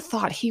sure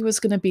thought he was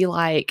going to be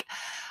like,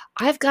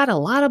 I've got a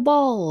lot of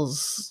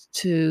balls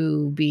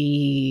to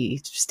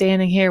be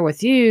standing here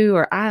with you,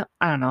 or I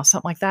don't know,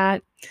 something like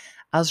that.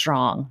 I was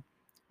wrong.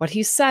 What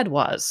he said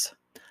was,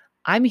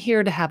 I'm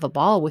here to have a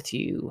ball with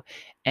you,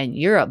 and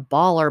you're a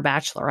baller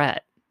bachelorette.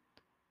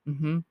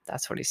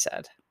 That's what he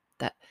said.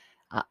 That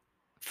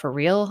for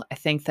real, I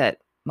think that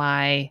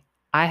I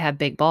have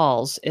big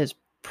balls is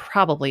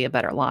probably a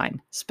better line,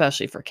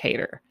 especially for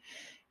Cater.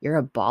 You're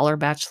a baller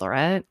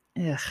bachelorette?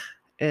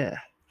 Ugh.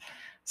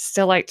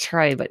 Still like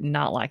Trey, but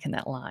not liking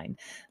that line.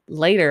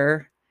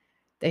 Later,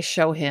 they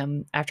show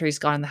him after he's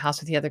gone in the house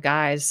with the other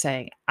guys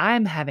saying,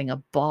 I'm having a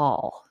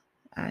ball.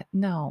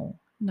 No,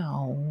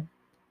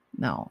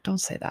 don't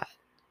say that.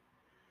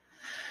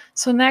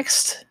 So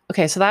next,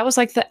 okay, so that was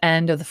like the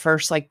end of the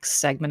first like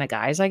segment of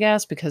guys, I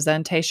guess, because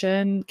then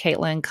Tasha and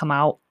Caitlin come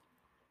out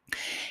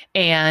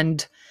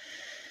and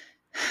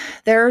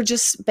they're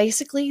just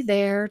basically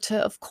there to,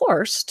 of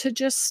course, to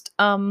just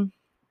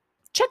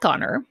check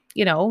on her.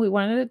 You know, we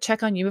wanted to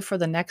check on you before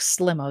the next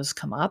limos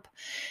come up.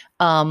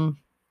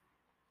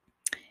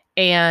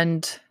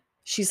 And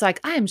she's like,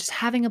 I am just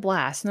having a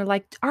blast. And they're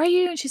like, are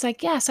you? And she's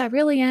like, yes, I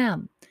really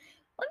am.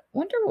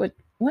 Wonder what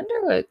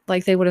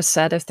like they would have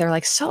said if they're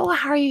like, so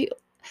how are you?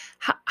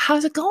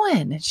 How's it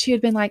going? And she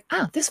had been like,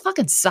 oh, this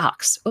fucking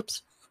sucks.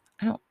 Oops.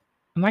 Am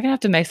I going to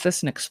have to make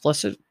this an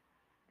explicit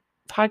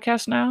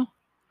podcast now?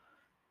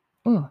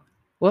 Oh,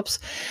 whoops.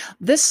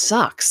 This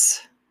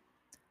sucks.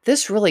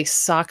 This really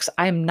sucks.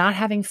 I'm not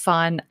having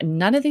fun.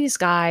 None of these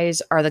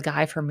guys are the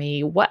guy for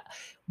me. What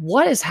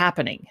is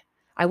happening?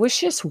 I wish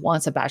just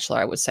once a bachelor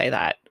I would say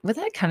that. Would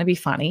that kind of be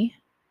funny?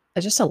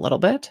 Just a little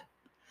bit.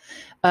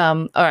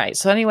 All right.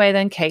 So anyway,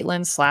 then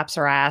Caitlin slaps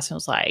her ass and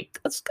was like,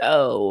 let's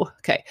go.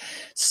 Okay.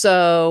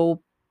 So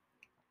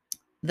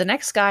the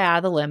next guy out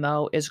of the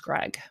limo is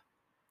Greg.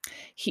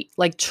 He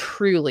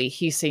truly,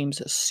 he seems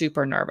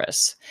super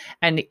nervous.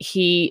 And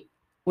he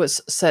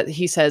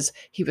says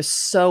he was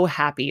so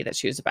happy that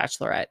she was a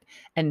bachelorette.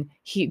 And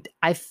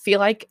I feel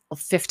like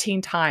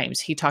 15 times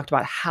he talked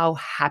about how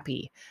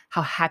happy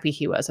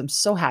he was. I'm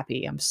so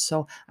happy. I'm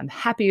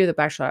happy you're the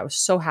bachelorette. I was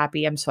so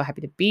happy. I'm so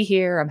happy to be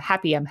here. I'm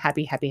happy.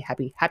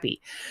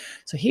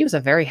 So he was a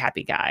very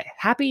happy guy.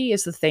 Happy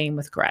is the theme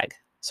with Greg.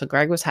 So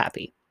Greg was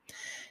happy.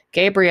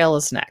 Gabriel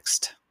is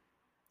next.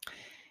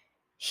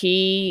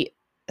 He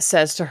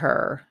says to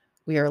her,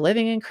 we are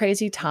living in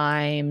crazy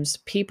times.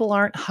 People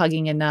aren't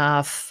hugging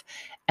enough.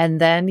 And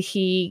then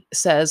he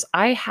says,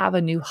 I have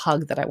a new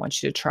hug that I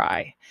want you to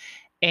try.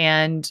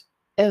 And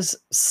is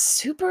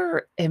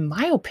super, in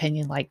my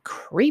opinion, like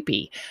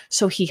creepy.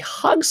 So he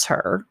hugs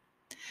her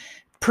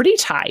pretty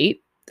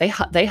tight. They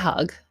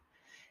hug.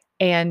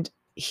 And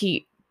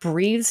he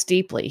breathes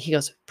deeply. He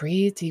goes,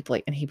 breathe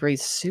deeply. And he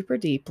breathes super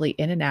deeply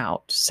in and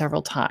out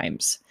several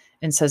times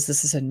and says,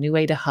 this is a new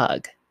way to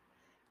hug.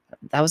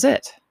 That was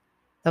it.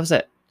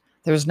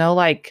 There was no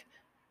like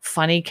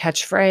funny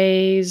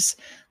catchphrase.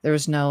 There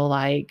was no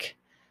like,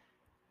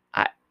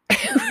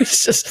 it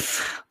was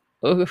just,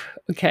 oh,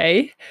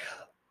 okay.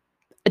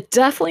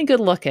 Definitely good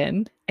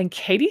looking. And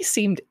Katie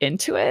seemed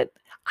into it.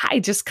 I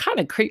just kind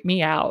of creeped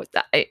me out.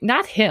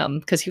 Not him,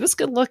 because he was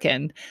good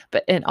looking,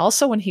 and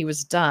also when he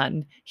was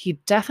done, he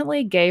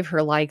definitely gave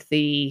her like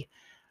the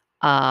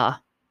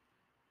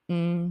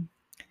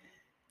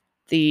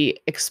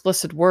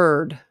explicit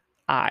word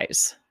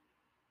eyes.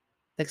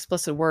 The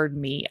explicit word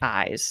me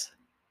eyes.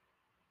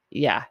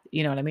 Yeah,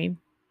 you know what I mean?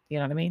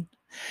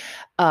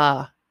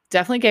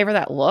 Definitely gave her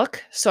that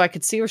look, so I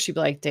could see where she'd be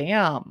like,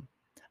 damn.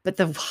 But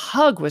the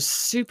hug was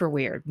super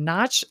weird.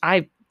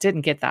 I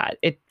didn't get that.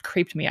 It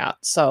creeped me out.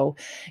 So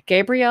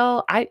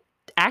Gabriel, I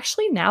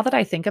actually, now that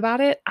I think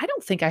about it, I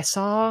don't think I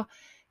saw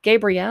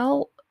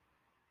Gabriel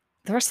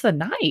the rest of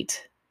the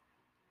night.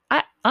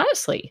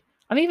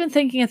 I'm even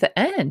thinking at the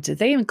end, did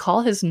they even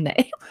call his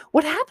name?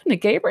 What happened to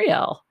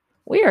Gabriel?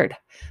 Weird.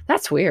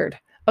 That's weird.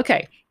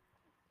 Okay.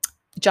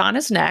 John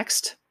is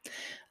next.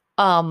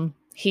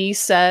 He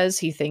says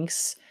he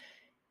thinks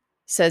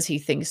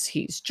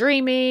he's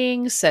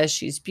dreaming, says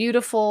she's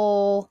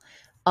beautiful.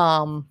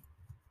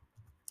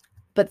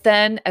 But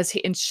then as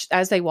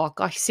they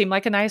walk off, he seemed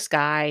like a nice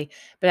guy,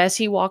 but as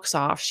he walks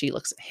off, she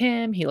looks at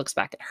him, he looks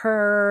back at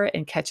her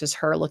and catches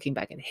her looking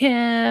back at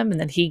him, and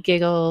then he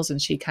giggles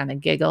and she kind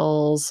of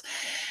giggles.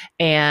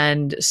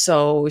 And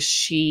so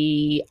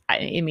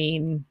I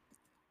mean,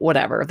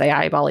 whatever, they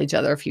eyeball each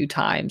other a few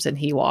times and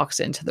he walks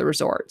into the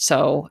resort.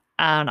 So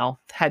I don't know,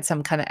 had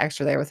some kind of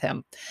extra there with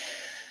him.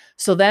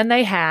 So then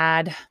they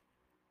had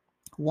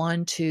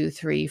 1, 2,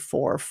 3,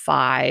 4,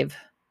 5,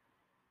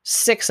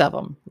 6 of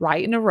them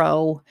right in a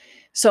row.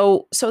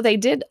 So they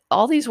did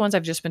all these ones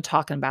I've just been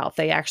talking about.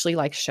 They actually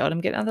like showed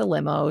them getting out of the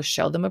limo,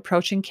 showed them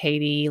approaching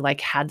Katie,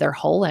 like had their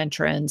whole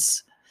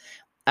entrance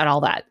and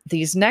all that.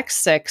 These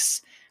next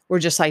 6 were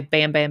just like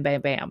bam, bam,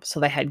 bam, bam. So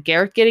they had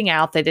Garrett getting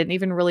out. They didn't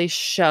even really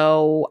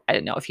show. I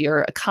don't know if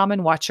you're a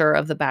common watcher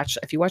of The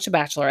Bachelor. If you watch The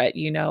Bachelorette,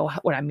 you know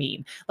what I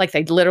mean. Like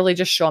they literally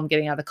just show him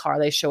getting out of the car.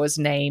 They show his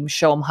name,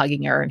 show him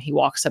hugging her, and he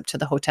walks up to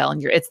the hotel.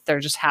 And they're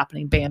just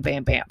happening, bam,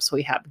 bam, bam. So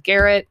we have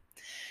Garrett.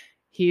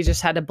 He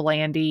just had a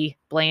blandy,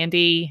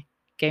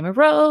 Game of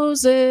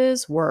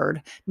Roses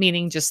word,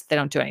 meaning just they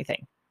don't do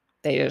anything.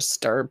 They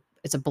just are.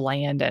 It's a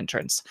bland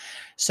entrance.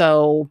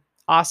 So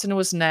Austin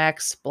was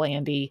next,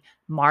 blandy.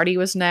 Marty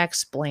was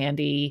next,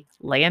 blandy.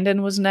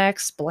 Landon was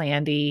next,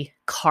 blandy.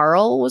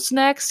 Carl was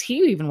next. He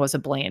even was a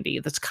blandy.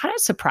 That's kind of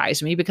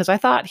surprised me because I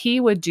thought he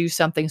would do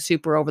something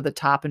super over the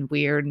top and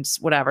weird and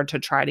whatever to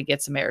try to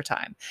get some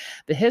airtime.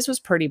 But his was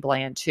pretty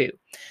bland too.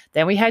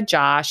 Then we had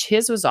Josh.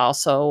 His was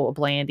also a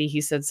blandy. He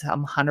said,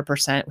 I'm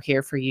 100%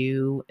 here for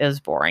you. It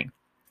was boring.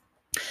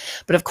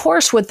 But of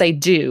course, what they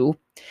do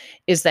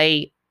is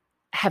they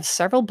have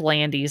several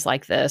blandies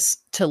like this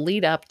to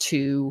lead up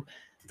to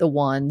the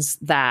ones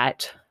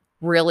that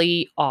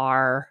really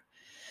are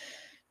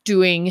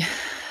doing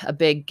a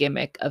big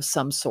gimmick of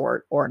some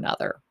sort or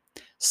another.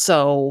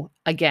 So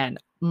again,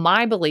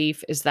 my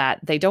belief is that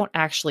they don't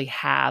actually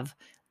have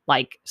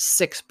like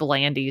 6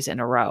 blandies in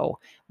a row.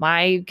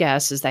 My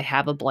guess is they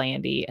have a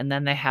blandy and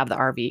then they have the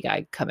RV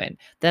guy come in.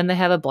 Then they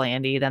have a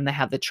blandy, then they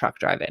have the truck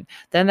drive in.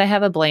 Then they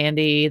have a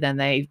blandy, then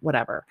they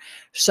whatever.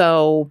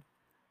 So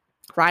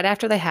right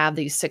after they have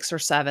these 6 or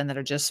 7 that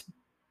are just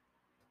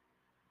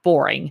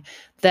boring,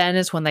 then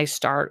is when they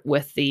start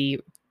with the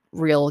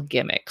real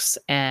gimmicks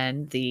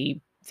and the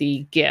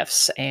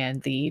gifts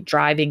and the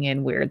driving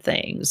in weird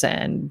things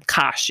and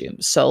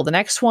costumes. So the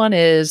next one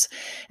is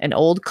an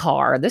old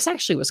car. This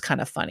actually was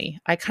kind of funny.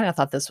 I kind of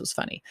thought this was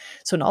funny.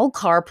 So an old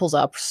car pulls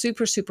up,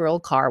 super, super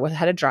old car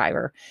had a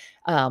driver.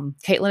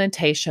 Caitlin and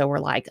Tayshia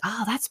were like,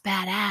 oh, that's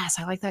badass.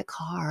 I like that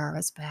car.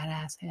 That's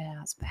badass. Yeah,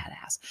 that's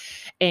badass.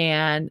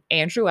 And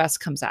Andrew S.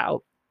 comes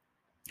out.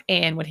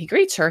 And when he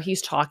greets her,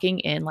 he's talking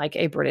in like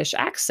a British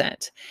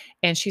accent.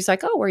 And she's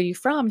like, oh, where are you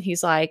from?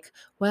 He's like,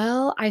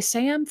 well, I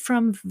say I'm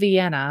from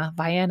Vienna,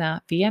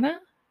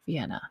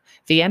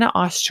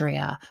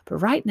 Austria. But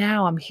right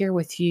now I'm here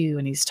with you.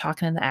 And he's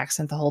talking in the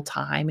accent the whole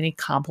time and he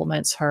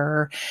compliments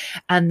her.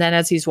 And then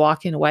as he's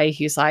walking away,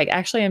 he's like,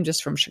 actually, I'm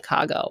just from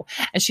Chicago.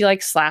 And she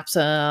like slaps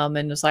him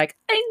and was like,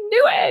 I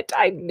knew it.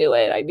 I knew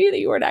that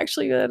you weren't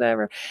actually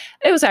whatever.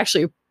 It was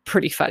actually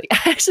pretty funny.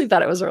 I actually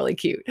thought it was really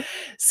cute.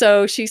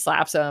 So she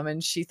slaps him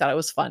and she thought it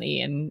was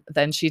funny. And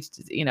then she,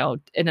 in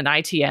an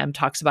ITM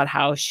talks about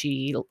how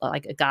she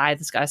like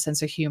this guy's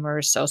sense of humor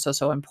is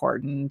so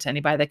important.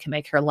 Anybody that can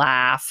make her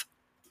laugh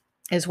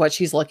is what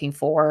she's looking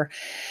for.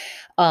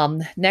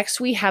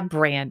 Next we have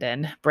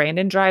Brandon.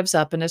 Brandon drives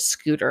up in a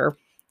scooter.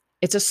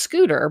 It's a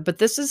scooter, but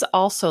this is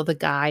also the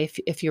guy,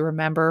 if you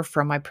remember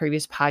from my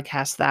previous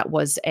podcast, that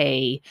was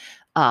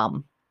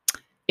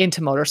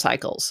into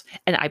motorcycles.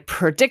 And I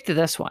predicted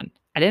this one.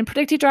 I didn't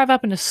predict he'd drive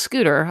up in a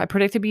scooter. I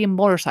predicted it'd be a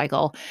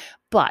motorcycle,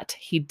 but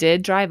he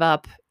did drive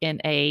up in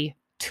a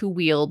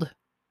 2-wheeled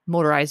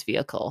motorized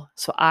vehicle.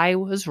 So I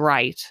was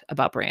right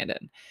about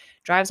Brandon.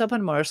 Drives up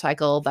on a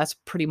motorcycle. That's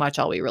pretty much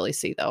all we really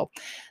see though.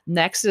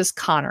 Next is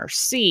Connor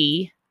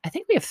C. I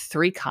think we have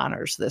 3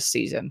 Connors this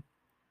season.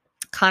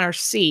 Connor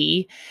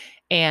C.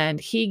 And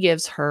he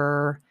gives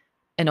her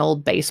an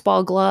old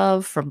baseball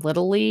glove from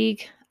Little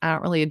League. I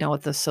don't really know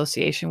what the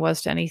association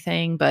was to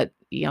anything, but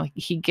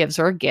he gives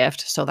her a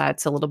gift. So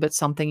that's a little bit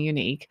something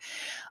unique.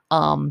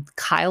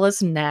 Kyle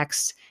is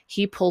next.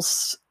 He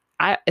pulls,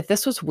 if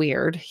this was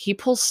weird, he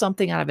pulls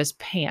something out of his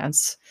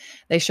pants.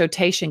 They show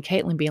Tayshia and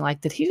Caitlin being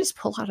like, did he just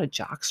pull out a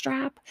jock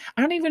strap?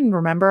 I don't even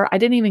remember. I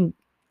don't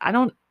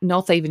know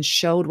if they even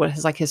showed what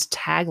his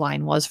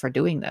tagline was for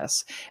doing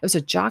this. It was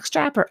a jock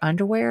strap or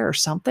underwear or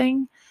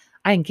something.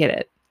 I didn't get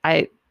it.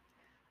 I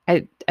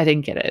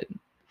didn't get it.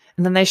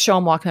 And then they show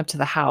him walking up to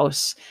the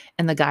house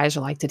and the guys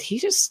are like, did he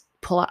just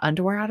pull out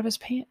underwear out of his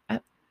pants?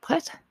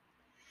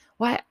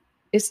 What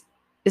is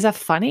that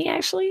funny?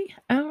 Actually,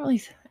 I don't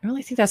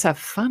really think that's that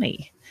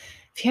funny.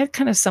 If he had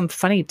kind of some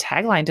funny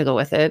tagline to go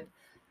with it,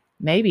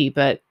 maybe,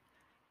 but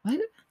what?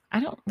 I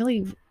don't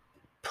really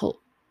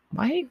pull.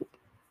 Why?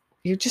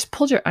 You just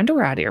pulled your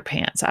underwear out of your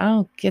pants. I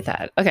don't get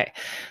that. Okay.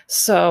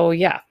 So,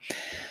 yeah.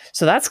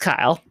 So that's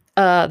Kyle.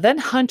 Then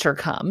Hunter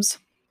comes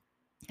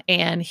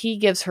and he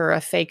gives her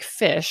a fake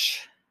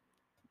fish.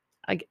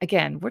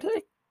 Again, where did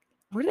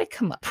they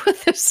come up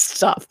with this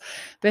stuff?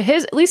 But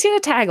at least he had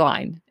a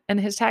tagline. And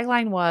his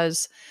tagline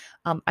was,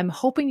 I'm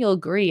hoping you'll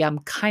agree I'm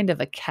kind of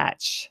a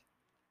catch.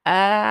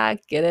 Ah,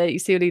 get it? You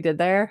see what he did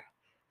there?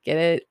 Get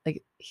it?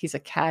 Like he's a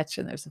catch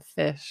and there's a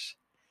fish.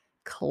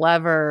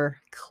 Clever.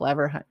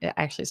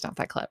 Actually, it's not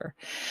that clever.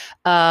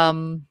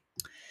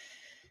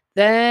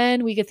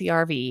 Then we get the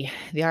RV.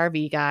 The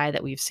RV guy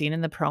that we've seen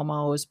in the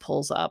promos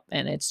pulls up,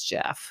 and it's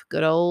Jeff.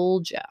 Good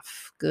old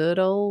Jeff. Good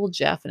old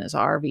Jeff in his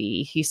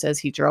RV. He says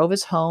he drove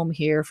his home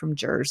here from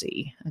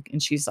Jersey.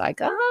 And she's like,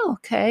 oh,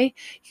 okay.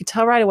 You can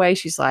tell right away.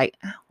 She's like,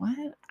 what?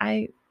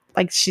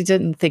 She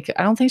didn't think,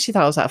 I don't think she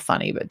thought it was that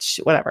funny, but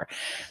whatever.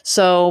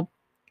 So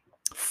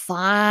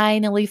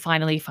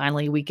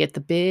finally, we get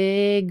the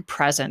big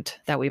present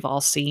that we've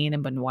all seen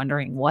and been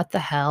wondering what the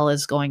hell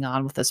is going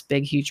on with this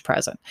big, huge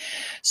present.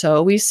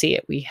 So we see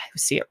it. We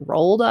see it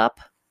rolled up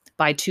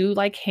by two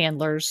like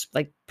handlers,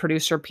 like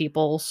producer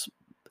people's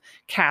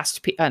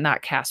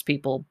not cast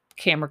people,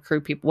 camera crew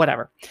people,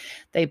 whatever.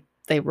 They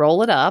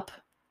roll it up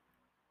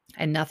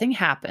and nothing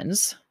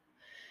happens.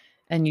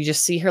 And you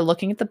just see her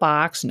looking at the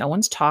box. No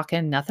one's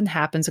talking. Nothing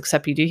happens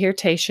except you do hear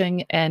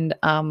Tayshia and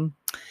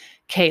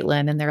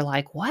Caitlin, and they're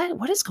like,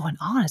 what is going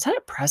on? Is that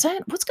a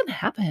present? What's going to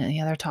happen? And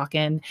they're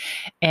talking.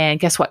 And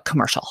guess what?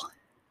 Commercial.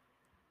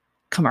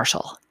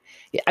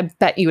 Yeah, I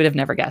bet you would have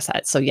never guessed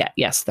that. So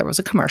yes, there was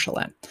a commercial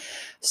then.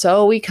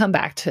 So we come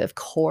back to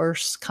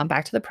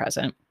the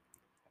present.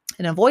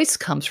 And a voice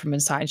comes from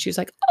inside. She's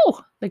like,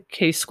 oh, like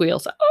Katie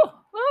squeals.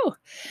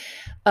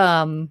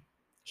 Oh.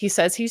 He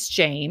says he's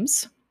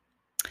James.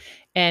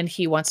 And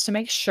he wants to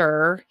make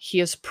sure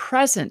he is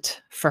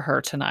present for her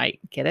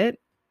tonight. Get it?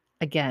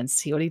 Again,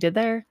 see what he did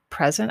there?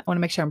 Present. I want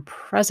to make sure I'm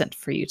present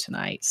for you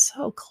tonight.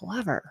 So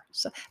clever.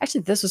 So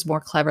actually, this was more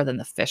clever than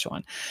the fish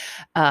one.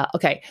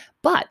 Okay,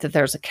 but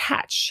there's a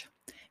catch.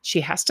 She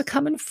has to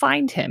come and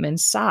find him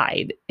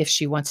inside if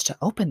she wants to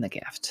open the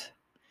gift.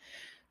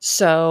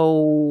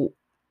 So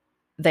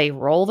they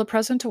roll the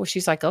present away.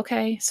 She's like,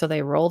 okay. So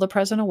they roll the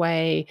present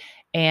away.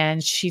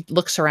 And she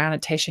looks around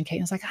at Tayshia and Kate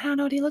and is like, I don't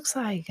know what he looks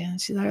like. And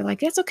she's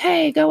like, it's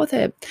okay. Go with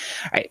it.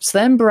 All right. So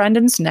then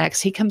Brendan's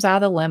next. He comes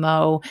out of the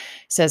limo,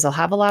 says they'll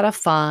have a lot of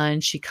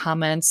fun. She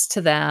comments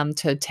to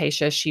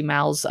Tayshia. She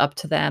mouths up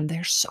to them.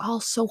 They're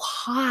all so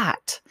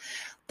hot.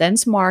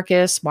 Then's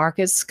Marcus.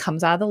 Marcus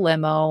comes out of the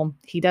limo.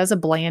 He does a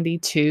Blandy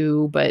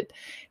too, but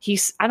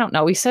I don't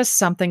know. He says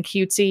something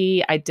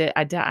cutesy. I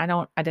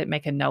didn't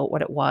make a note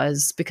what it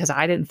was because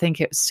I didn't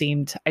think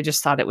I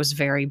just thought it was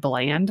very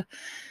bland.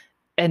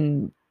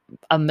 And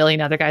a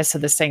million other guys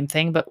said the same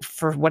thing, but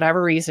for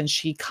whatever reason,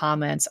 she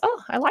comments,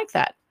 oh, I like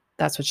that.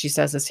 That's what she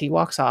says as he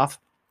walks off.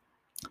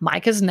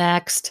 Mike is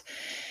next.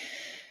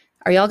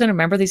 Are y'all going to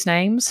remember these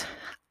names?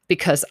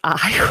 Because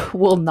I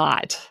will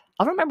not.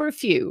 I'll remember a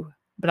few,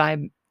 but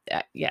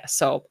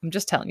so I'm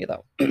just telling you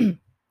though,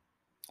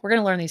 we're going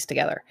to learn these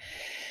together.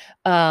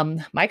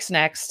 Mike's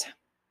next.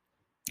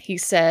 He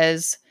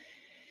says,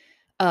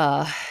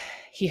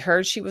 he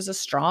heard she was a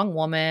strong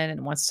woman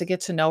and wants to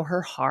get to know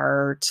her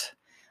heart.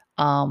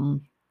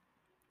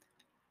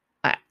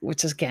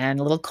 Which is again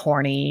a little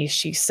corny.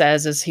 She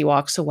says as he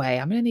walks away,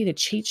 I'm going to need a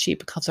cheat sheet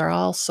because they're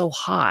all so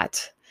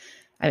hot.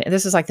 I mean,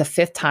 this is like the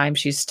 5th time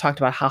she's talked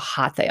about how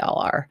hot they all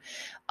are.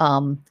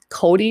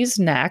 Cody's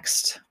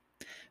next.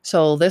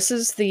 So this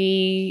is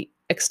the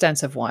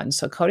extensive one.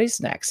 So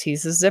Cody's next.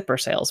 He's a zipper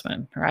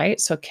salesman,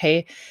 right? So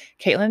Caitlin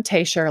and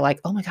Tayshia are like,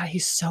 oh my God,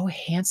 he's so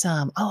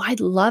handsome. Oh, I'd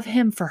love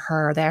him for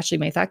her. They actually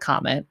made that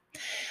comment.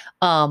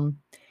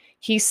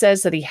 He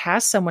says that he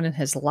has someone in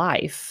his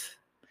life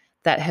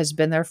that has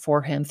been there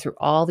for him through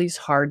all these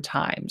hard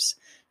times.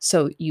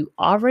 So you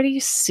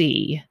already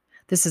see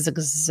this is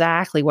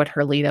exactly what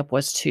her lead up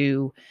was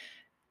to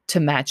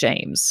Matt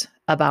James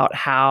about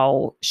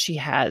how she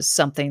has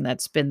something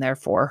that's been there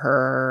for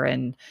her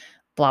and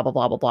blah, blah,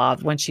 blah, blah, blah.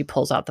 When she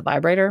pulls out the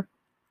vibrator,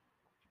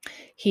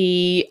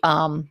 he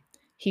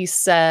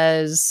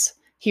says,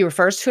 he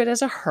refers to it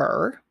as a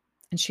her,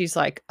 and she's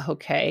like,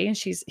 okay. And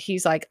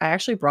he's like, I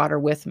actually brought her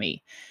with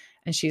me.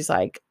 And she's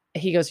like,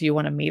 he goes, you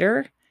want to meet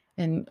her?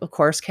 And of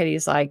course,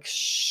 Katie's like,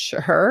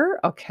 sure.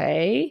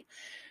 Okay.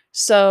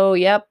 So,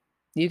 yep,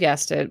 you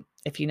guessed it.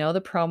 If you know the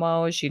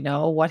promos, you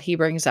know what he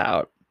brings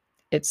out.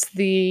 It's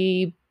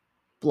the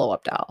blow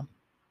up doll.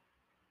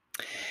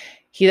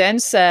 He then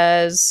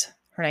says,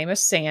 her name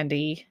is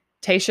Sandy.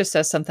 Tayshia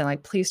says something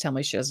like, please tell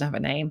me she doesn't have a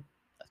name.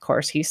 Of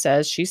course, he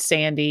says she's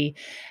Sandy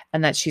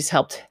and that she's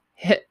helped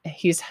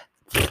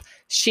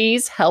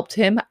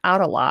him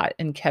out a lot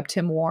and kept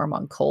him warm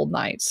on cold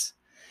nights.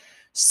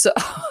 So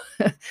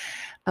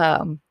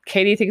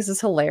Katie thinks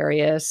it's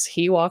hilarious.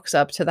 He walks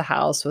up to the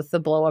house with the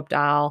blow up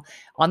doll.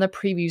 On the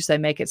previews, they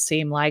make it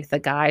seem like the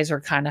guys are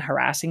kind of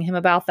harassing him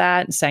about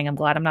that and saying, I'm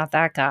glad I'm not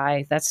that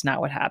guy. That's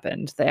not what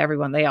happened.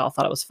 They all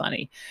thought it was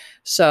funny.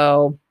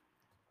 So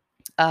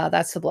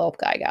that's the blow up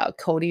guy.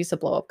 Cody's the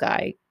blow up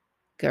guy,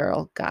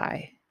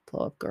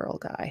 blow up girl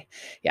guy.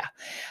 Yeah.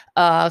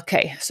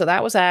 Okay. So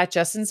that was that.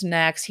 Justin's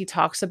next. He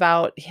talks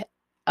about,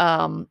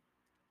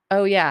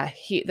 oh yeah,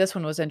 this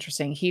one was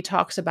interesting. He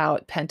talks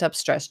about pent-up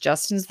stress.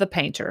 Justin's the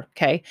painter,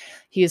 okay?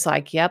 He's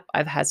like, "Yep,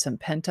 I've had some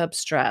pent-up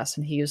stress."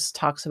 And he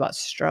talks about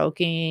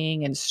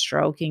stroking and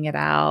stroking it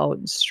out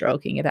and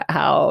stroking it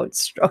out,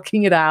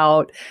 stroking it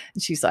out.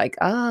 And she's like,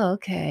 "Oh,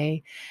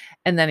 okay."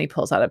 And then he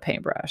pulls out a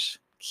paintbrush.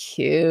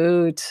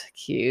 Cute,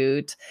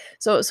 cute.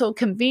 So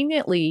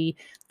conveniently,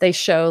 they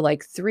show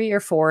like 3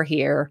 or 4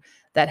 here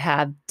that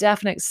have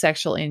definite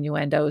sexual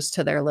innuendos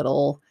to their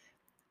little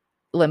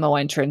limo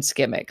entrance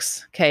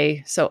gimmicks.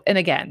 Okay. So, and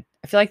again,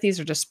 I feel like these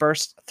are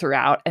dispersed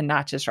throughout and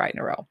not just right in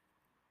a row.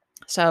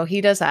 So he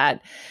does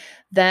that.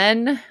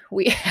 Then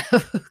we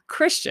have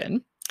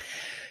Christian,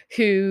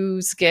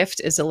 whose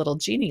gift is a little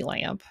genie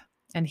lamp.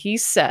 And he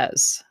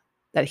says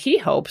that he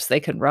hopes they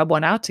can rub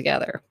one out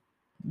together.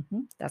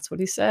 That's what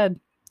he said.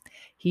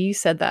 He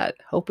said that.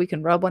 Hope we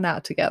can rub one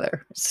out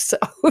together. So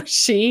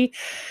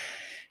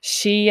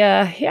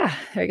yeah,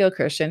 there you go,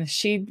 Christian.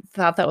 She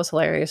thought that was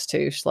hilarious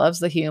too. She loves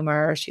the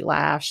humor. She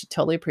laughs. She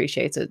totally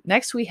appreciates it.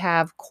 Next, we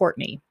have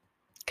Courtney.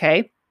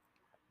 Okay.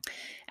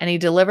 And he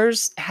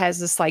has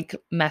this like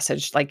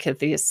message, like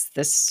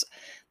this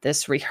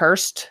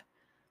rehearsed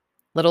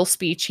little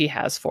speech he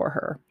has for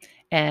her.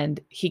 And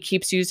he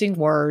keeps using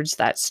words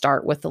that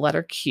start with the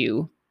letter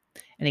Q.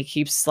 And he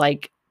keeps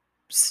like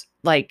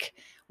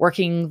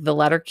working the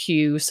letter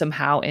Q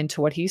somehow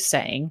into what he's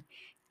saying.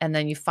 And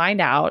then you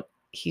find out,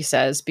 he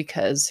says,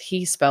 because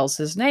he spells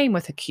his name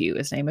with a Q.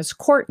 His name is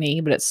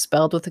Courtney, but it's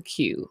spelled with a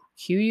Q.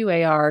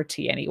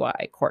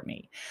 Quartney,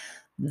 Courtney.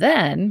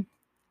 Then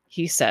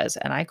he says,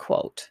 and I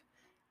quote,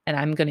 and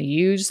I'm going to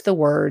use the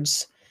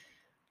words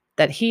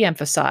that he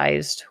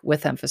emphasized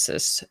with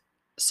emphasis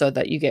so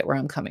that you get where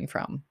I'm coming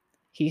from.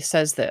 He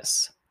says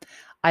this: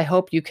 I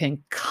hope you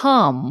can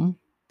come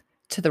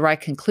to the right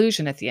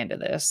conclusion at the end of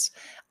this.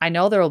 I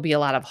know there will be a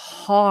lot of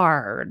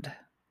hard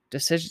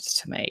decisions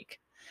to make,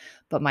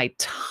 but my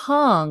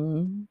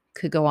tongue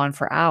could go on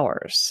for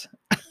hours.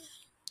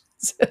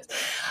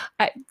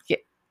 They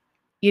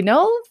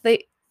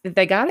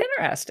got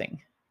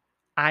interesting.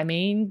 I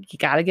mean, you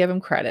got to give them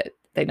credit.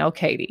 They know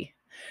Katie.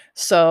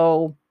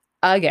 So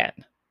again,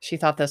 she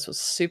thought this was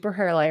super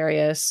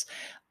hilarious.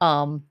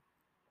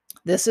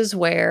 This is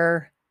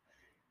where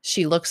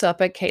she looks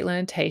up at Caitlin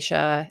and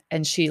Tayshia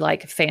and she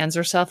like fans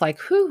herself like,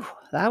 whew,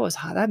 that was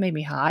hot. That made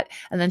me hot.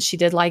 And then she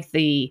did like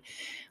the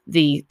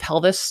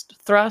pelvis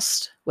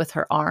thrust with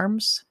her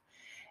arms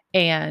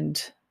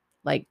and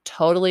like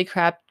totally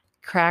cracked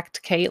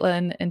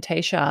Caitlin and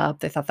Tayshia up.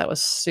 They thought that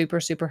was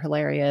super, super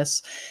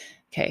hilarious.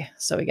 Okay,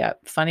 so we got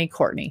funny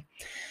Courtney.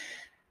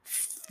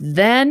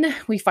 Then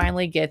we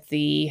finally get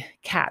the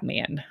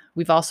Catman.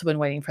 We've also been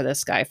waiting for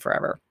this guy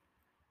forever.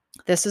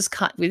 This is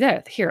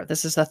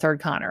This is the third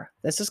Connor.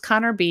 This is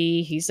Connor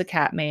B. He's a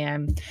cat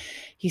man.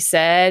 He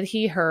said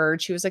he heard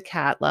she was a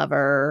cat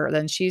lover.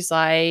 Then she's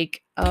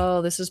like,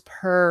 oh, this is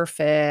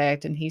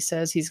perfect. And he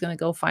says he's going to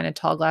go find a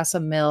tall glass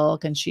of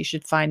milk and she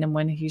should find him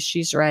when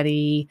she's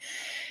ready.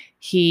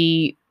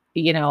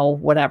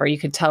 Whatever. You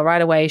could tell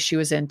right away she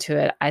was into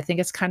it. I think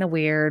it's kind of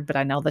weird, but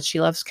I know that she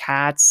loves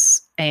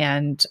cats.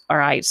 And all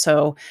right.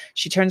 So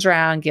she turns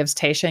around, gives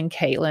Tayshia and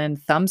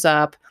Caitlin thumbs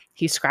up.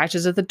 He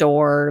scratches at the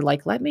door,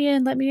 like, let me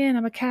in,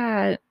 I'm a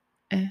cat.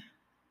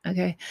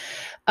 Okay.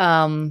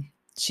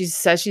 She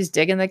says she's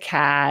digging the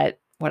cat,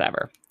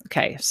 whatever.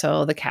 Okay.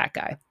 So the cat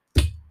guy.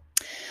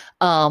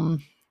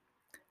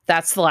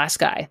 That's the last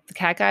guy. The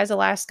cat guy is the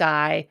last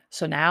guy.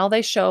 So now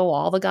they show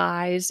all the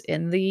guys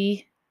in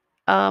the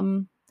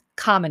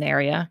common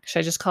area. Should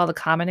I just call it the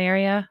common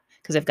area?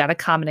 Because they've got a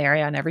common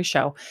area on every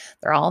show.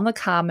 They're all in the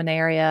common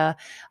area.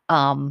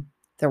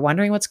 They're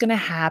wondering what's going to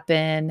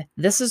happen.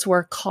 This is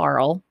where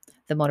Carl,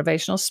 the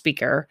motivational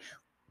speaker,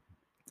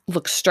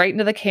 looks straight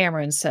into the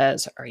camera and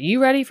says, are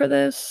you ready for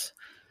this?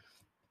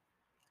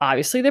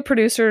 Obviously, the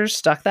producers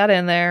stuck that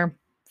in there.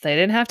 They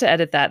didn't have to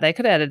edit that. They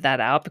could edit that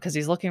out because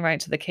he's looking right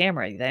into the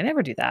camera. They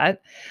never do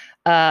that.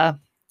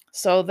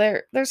 So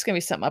there's going to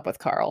be something up with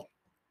Carl.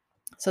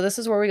 So this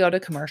is where we go to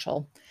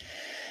commercial.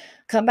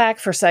 Come back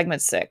for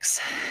segment 6.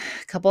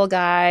 A couple of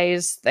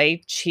guys,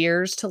 they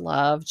cheers to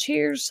love.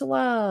 Cheers to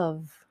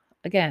love.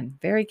 Again,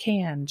 very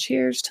canned.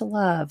 Cheers to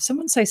love.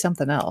 Someone say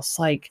something else.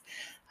 Like,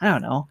 I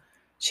don't know.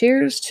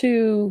 Cheers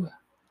to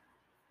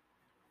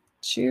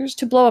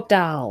blow up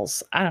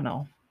dolls. I don't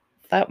know.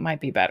 That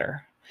might be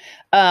better.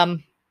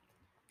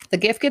 The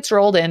gift gets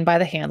rolled in by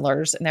the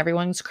handlers and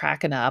everyone's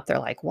cracking up. They're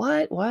like,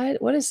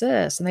 what is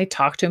this? And they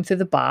talk to him through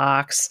the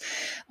box.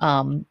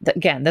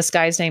 Again, this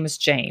guy's name is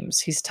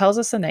James. He tells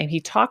us the name. He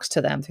talks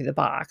to them through the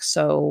box.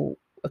 So,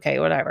 okay,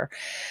 whatever.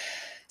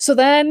 So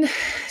then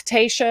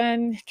Tasha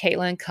and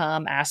Caitlin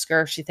come, ask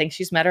her if she thinks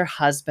she's met her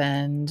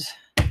husband.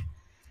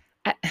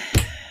 I,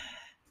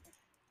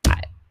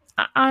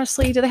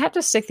 honestly, do they have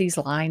to stick these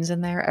lines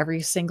in there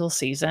every single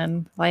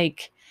season?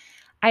 Like,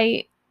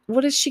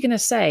 what is she going to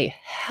say?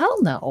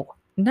 Hell no.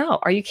 No.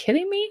 Are you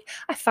kidding me?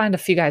 I find a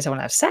few guys I want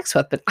to have sex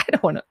with, but I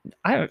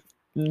don't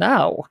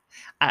know.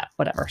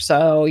 Whatever.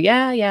 So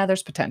yeah,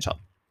 there's potential.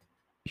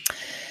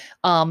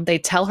 They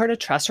tell her to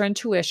trust her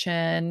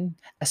intuition,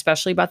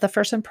 especially about the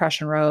first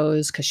impression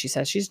rose, because she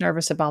says she's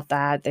nervous about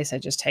that. They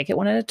said just take it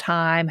one at a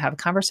time, have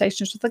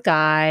conversations with the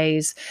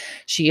guys.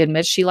 She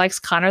admits she likes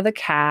Connor the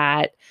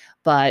cat,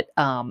 but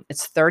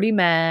it's 30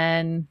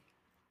 men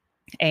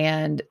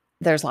and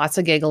there's lots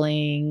of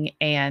giggling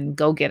and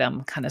go get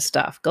them kind of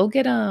stuff. Go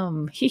get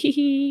them. Hee hee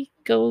hee.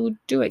 Go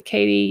do it,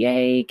 Katie.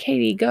 Yay,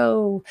 Katie,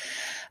 go.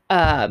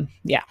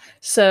 Yeah.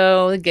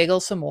 So they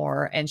giggle some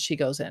more and she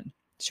goes in.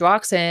 She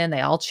walks in,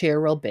 they all cheer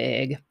real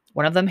big.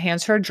 One of them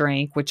hands her a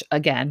drink, which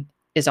again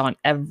is on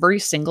every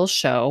single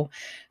show.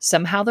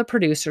 Somehow the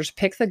producers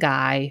pick the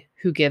guy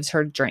who gives her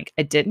a drink.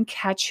 I didn't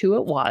catch who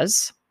it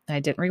was. I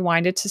didn't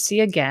rewind it to see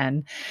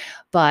again,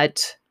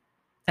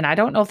 and I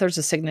don't know if there's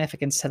a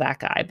significance to that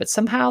guy, but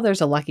somehow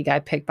there's a lucky guy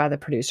picked by the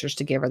producers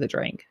to give her the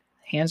drink.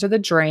 Hands her the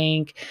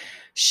drink.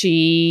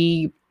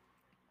 She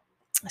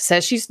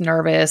says she's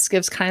nervous,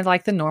 gives kind of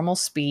like the normal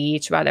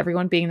speech about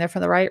everyone being there for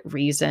the right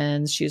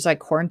reasons. She's like,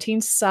 quarantine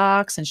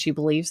sucks, and she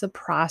believes the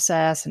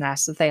process and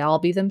asks that they all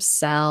be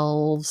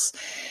themselves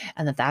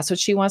and that's what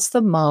she wants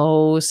the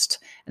most.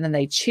 And then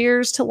they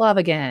cheers to love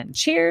again.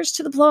 Cheers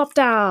to the blow up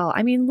doll.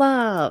 I mean,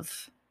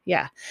 love.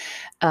 Yeah.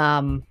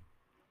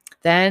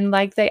 Then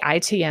like they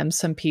ITM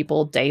some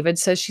people. David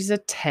says she's a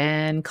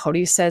 10.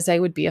 Cody says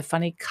they would be a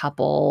funny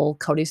couple.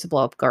 Cody's the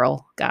blow up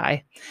girl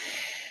guy.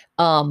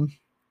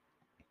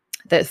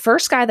 The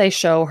first guy they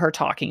show her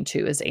talking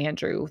to is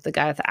Andrew, the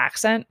guy with the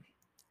accent.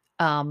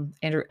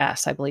 Andrew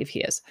S., I believe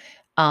he is.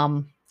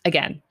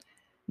 Again,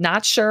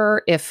 not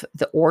sure if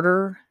the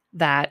order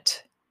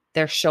that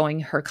they're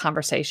showing her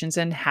conversations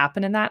in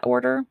happen in that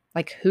order.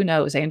 Like, who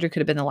knows? Andrew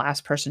could have been the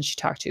last person she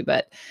talked to,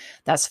 but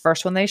that's the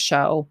first one they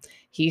show.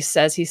 He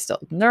says he's still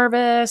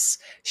nervous.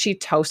 She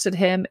toasted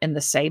him in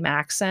the same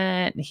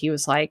accent, and he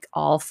was like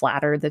all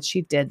flattered that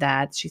she did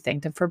that. She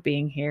thanked him for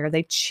being here.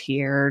 They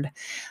cheered.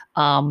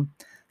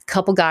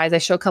 They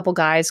show a couple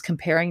guys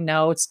comparing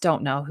notes.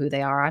 Don't know who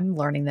they are. I'm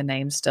learning the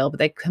names still, but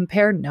they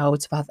compare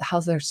notes about how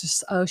there's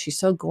just, oh, she's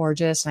so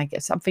gorgeous. And I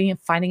guess I'm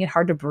finding it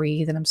hard to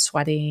breathe and I'm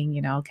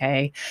sweating,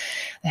 okay.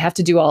 They have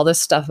to do all this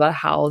stuff about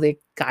how the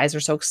guys are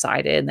so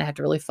excited and they have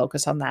to really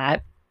focus on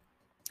that.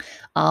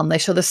 They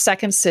show the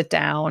second sit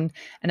down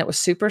and it was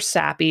super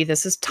sappy.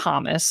 This is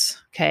Thomas.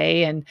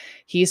 Okay. And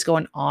he's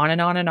going on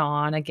and on and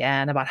on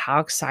again about how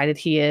excited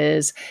he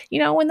is.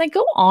 When they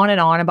go on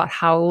and on about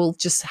how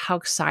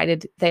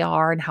excited they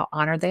are and how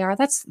honored they are,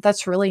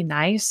 that's really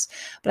nice.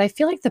 But I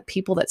feel like the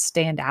people that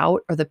stand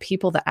out are the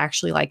people that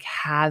actually like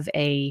have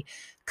a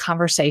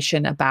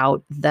conversation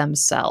about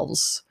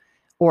themselves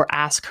or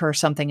ask her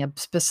something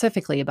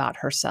specifically about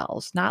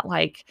herself, not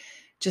like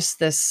just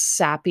this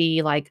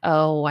sappy, like,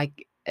 oh,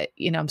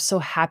 I'm so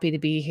happy to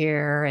be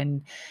here.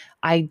 And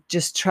I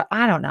just try,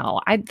 I don't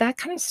know. That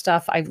kind of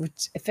stuff, I would,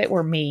 if it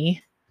were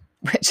me,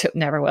 which it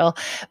never will,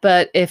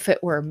 but if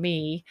it were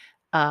me,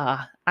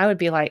 I would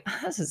be like,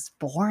 this is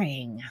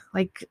boring.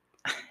 Like,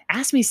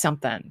 ask me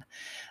something.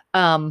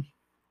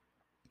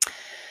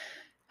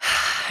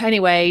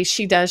 Anyway,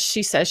 she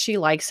says she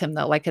likes him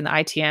though. Like in the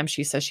ITM,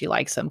 she says she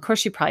likes him. Of course,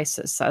 she probably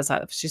says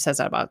that. She says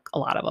that about a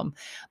lot of them.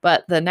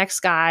 But the next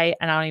guy,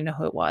 and I don't even know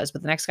who it was,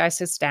 but the next guy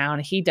sits down.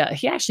 He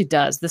actually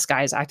does. This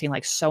guy is acting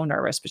like so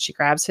nervous, but she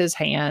grabs his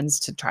hands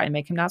to try and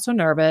make him not so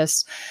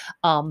nervous.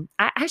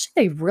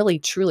 They really,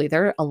 truly,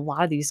 there are a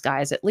lot of these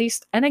guys, at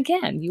least. And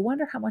again, you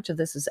wonder how much of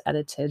this is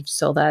edited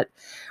so that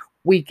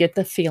we get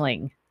the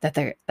feeling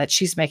that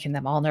she's making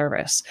them all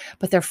nervous,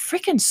 but they're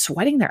freaking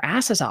sweating their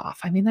asses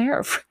off. I mean,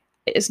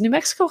 is New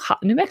Mexico hot?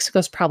 New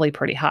Mexico's probably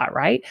pretty hot,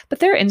 right? But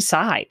they're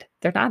inside.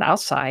 They're not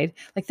outside.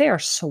 Like they are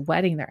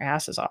sweating their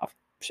asses off.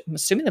 I'm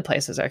assuming the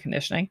place has air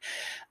conditioning.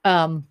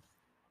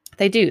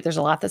 They do. There's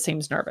a lot that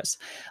seems nervous.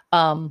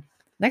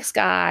 Next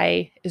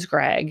guy is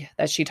Greg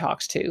that she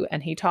talks to,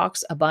 and he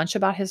talks a bunch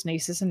about his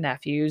nieces and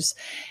nephews.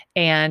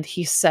 And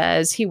he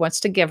says he wants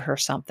to give her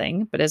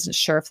something, but isn't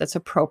sure if that's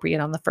appropriate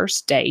on the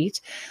first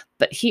date.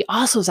 But he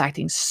also is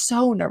acting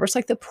so nervous.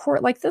 Like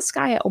this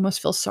guy, I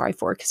almost feel sorry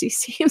for because he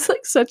seems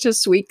like such a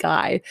sweet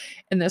guy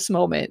in this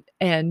moment.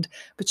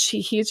 But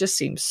he just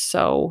seems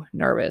so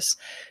nervous.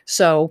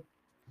 So,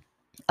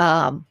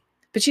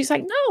 but she's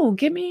like, no,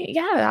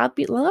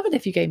 I'd love it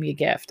if you gave me a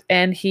gift.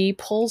 And he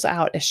pulls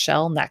out a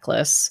shell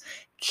necklace.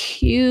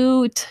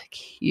 Cute.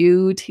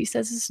 He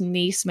says his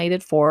niece made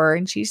it for her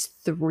and she's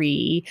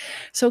 3.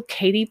 So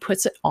Katie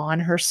puts it on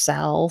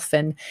herself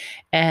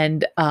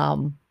and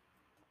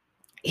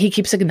he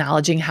keeps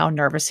acknowledging how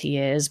nervous he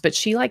is, but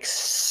she like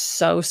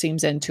so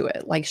seems into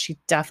it. Like she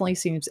definitely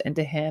seems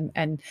into him.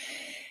 And,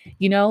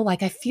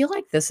 like, I feel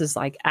like this is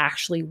like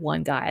actually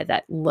one guy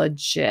that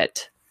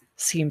legit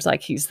seems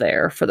like he's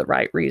there for the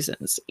right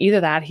reasons. Either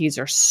that, he's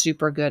a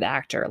super good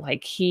actor.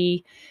 Like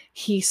he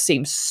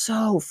seems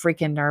so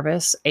freaking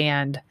nervous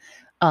and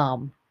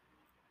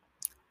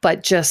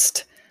but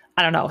just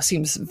I don't know,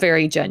 seems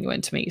very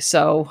genuine to me.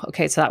 So,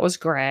 okay, so that was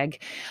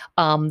Greg.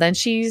 Then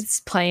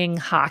she's playing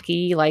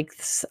hockey. Like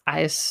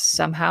I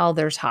somehow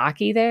there's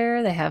hockey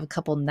there. They have a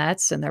couple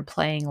nets and they're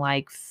playing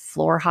like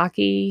floor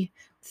hockey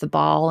with the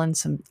ball and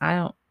some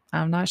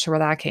I'm not sure where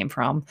that came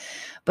from.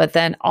 But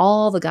then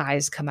all the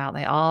guys come out.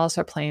 They all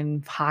start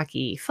playing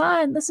hockey.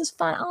 Fun. This is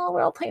fun. Oh,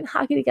 we're all playing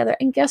hockey together.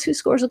 And guess who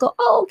scores a goal?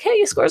 Oh,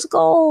 Katie scores a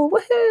goal.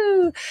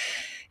 Woohoo.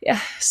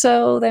 Yeah.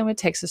 So then it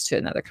takes us to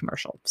another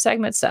commercial.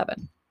 Segment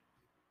 7.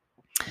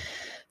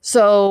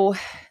 So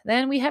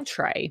then we have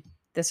Trey.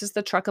 This is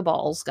the truck of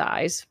balls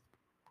guys.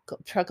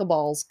 Truck of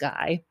balls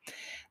guy.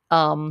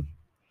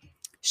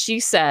 She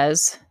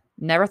says,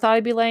 never thought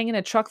I'd be laying in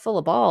a truck full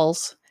of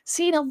balls.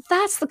 See, now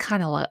that's the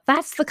kind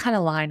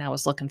of line I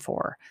was looking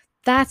for.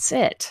 That's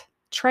it.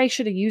 Trey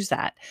should have used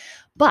that.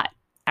 But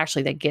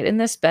actually they get in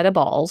this bed of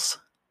balls.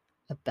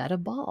 A bed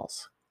of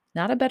balls.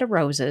 Not a bed of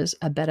roses,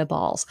 a bed of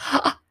balls.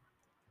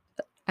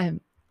 I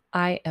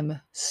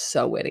am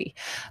so witty.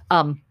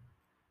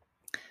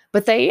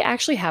 But they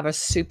actually have a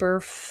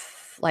super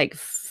like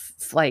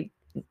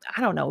I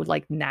don't know,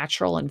 like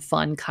natural and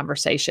fun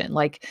conversation.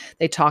 Like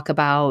they talk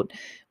about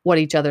what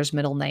each other's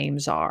middle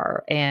names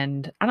are.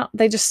 And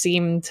they just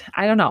seemed,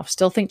 I don't know,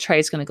 still think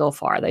Trey's going to go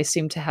far. They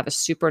seem to have a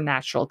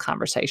supernatural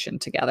conversation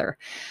together.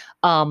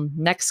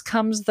 Next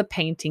comes the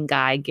painting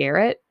guy,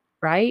 Garrett,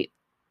 right?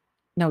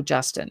 No,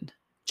 Justin.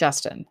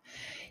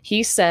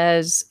 He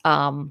says,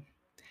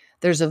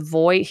 there's a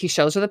void. He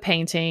shows her the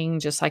painting,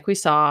 just like we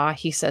saw.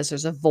 He says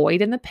there's a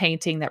void in the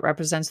painting that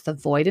represents the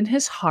void in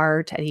his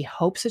heart, and he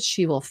hopes that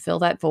she will fill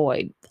that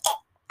void.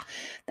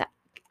 That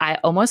I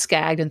almost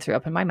gagged and threw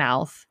up in my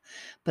mouth,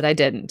 but I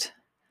didn't.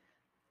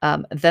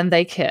 Then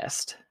they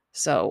kissed.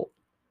 So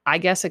I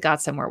guess it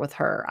got somewhere with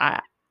her.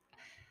 I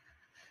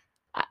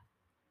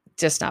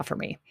just not for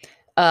me.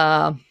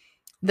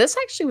 This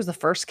actually was the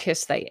first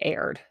kiss they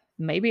aired.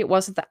 Maybe it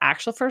wasn't the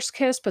actual first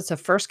kiss, but it's the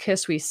first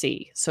kiss we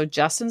see. So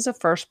Justin's the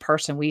first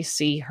person we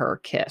see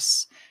her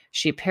kiss.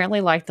 She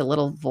apparently liked the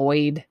little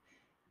void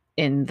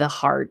in the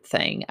heart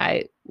thing.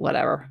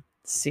 Whatever.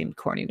 Seemed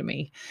corny to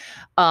me.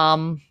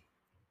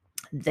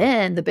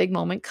 Then the big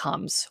moment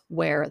comes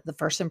where the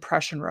first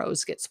impression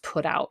rose gets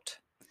put out.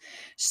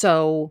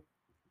 So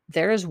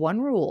there is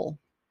one rule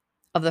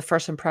of the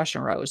first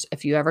impression rose.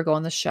 If you ever go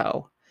on the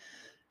show,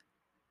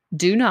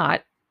 do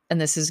not,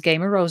 and this is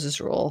Game of Roses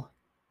rule,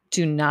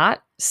 do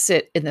not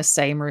sit in the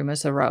same room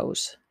as the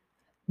rose.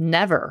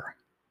 Never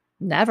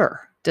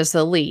does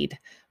the lead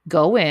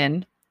go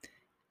in,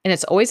 and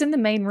it's always in the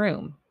main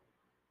room.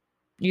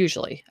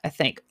 Usually, I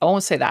think. I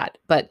won't say that,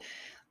 but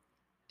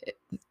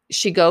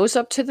she goes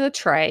up to the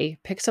tray,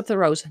 picks up the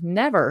rose.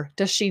 Never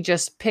does she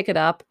just pick it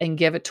up and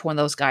give it to one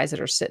of those guys that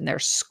are sitting there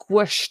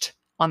squished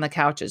on the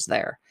couches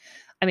there.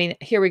 I mean,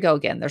 here we go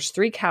again. There's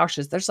 3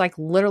 couches. There's like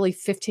literally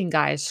 15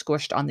 guys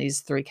squished on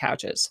these 3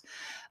 couches.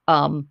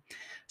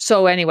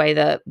 So anyway,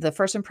 the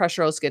first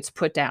impression rose gets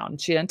put down.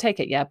 She doesn't take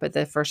it yet, but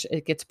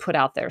it gets put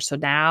out there. So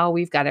now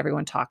we've got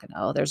everyone talking.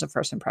 Oh, there's a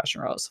first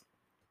impression rose.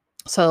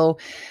 So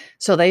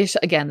they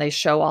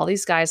show all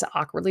these guys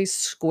awkwardly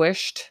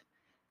squished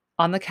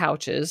on the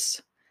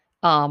couches.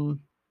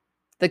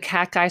 The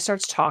cat guy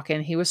starts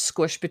talking. He was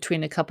squished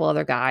between a couple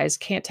other guys.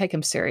 Can't take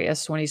him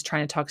serious when he's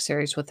trying to talk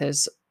serious with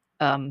his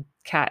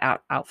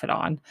cat outfit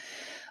on.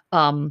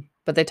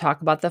 But they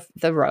talk about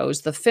the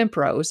rose, the Fimp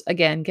rose.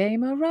 Again,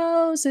 Game of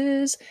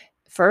Roses.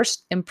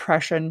 First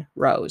impression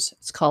rose.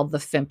 It's called the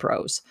Fimp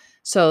rose.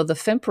 So the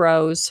Fimp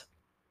rose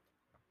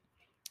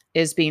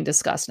is being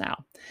discussed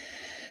now.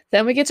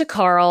 Then we get to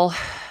Carl.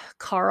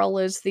 Carl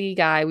is the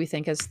guy we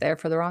think is there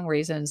for the wrong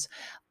reasons.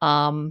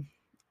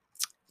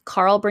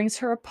 Carl brings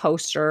her a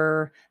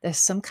poster. There's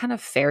some kind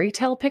of fairy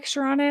tale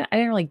picture on it. I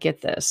didn't really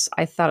get this.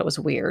 I thought it was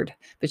weird,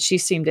 but she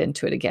seemed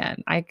into it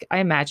again. I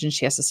imagine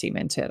she has to seem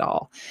into it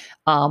all.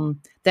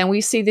 Then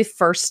we see the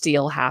first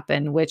steal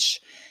happen,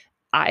 which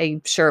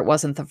I'm sure it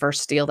wasn't the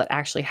first steal that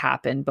actually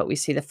happened, but we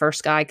see the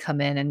first guy come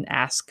in and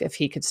ask if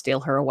he could steal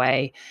her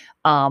away.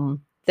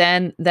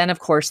 Then of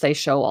course they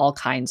show all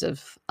kinds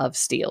of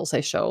steals.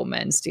 They show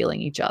men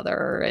stealing each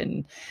other,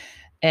 and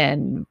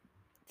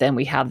then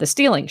we have the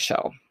stealing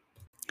show.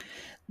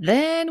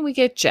 Then we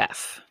get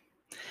Jeff.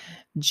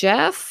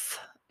 Jeff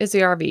is the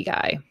RV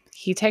guy.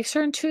 He takes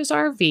her into his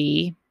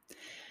RV.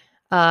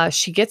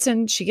 She gets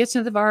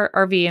into the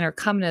RV and her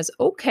comment is,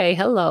 okay,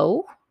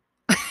 hello.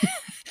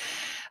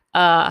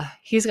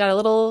 He's got a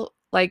little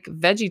like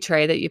veggie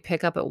tray that you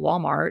pick up at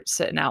Walmart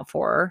sitting out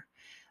for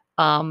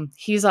her.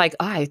 He's like,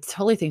 oh, I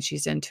totally think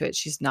she's into it.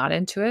 She's not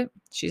into it.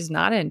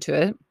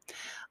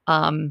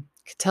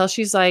 Could tell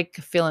she's like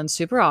feeling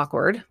super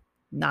awkward,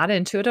 not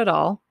into it at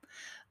all.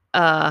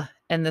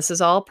 And this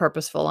is all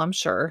purposeful, I'm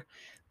sure.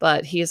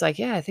 But he is like,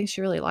 yeah, I think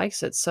she really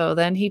likes it. So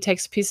then he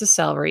takes a piece of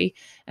celery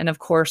and, of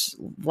course,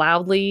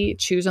 loudly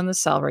chews on the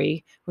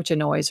celery, which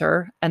annoys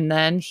her. And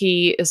then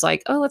he is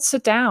like, oh, let's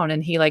sit down.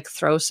 And he like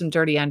throws some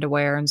dirty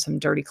underwear and some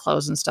dirty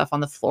clothes and stuff on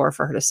the floor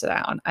for her to sit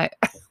down.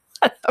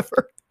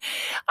 Whatever.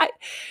 I,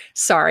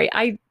 sorry,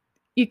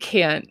 you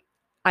can't.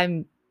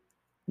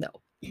 No,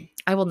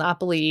 I will not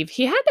believe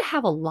he had to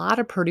have a lot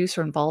of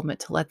producer involvement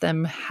to let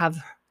them have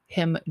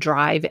him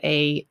drive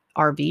a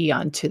RV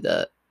onto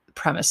the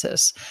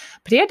premises,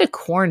 but he had to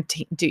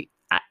quarantine.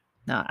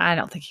 No, I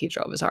don't think he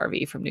drove his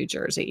RV from New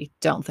Jersey.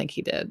 Don't think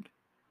he did.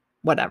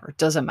 Whatever,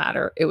 doesn't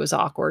matter. It was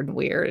awkward and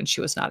weird, and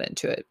she was not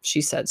into it.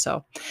 She said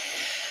so.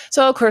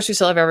 So, of course, we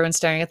still have everyone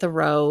staring at the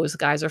rose.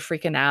 Guys are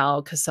freaking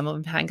out because some of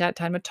them hadn't got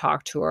time to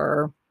talk to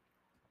her.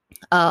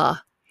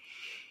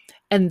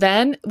 And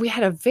then we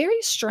had a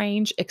very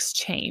strange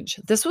exchange.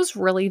 This was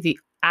really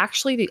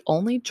actually the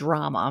only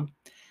drama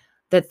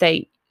that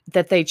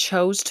they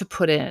chose to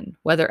put in.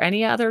 Whether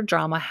any other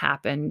drama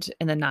happened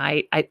in the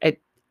night,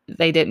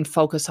 they didn't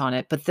focus on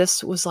it. But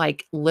this was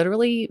like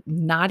literally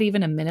not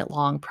even a minute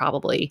long,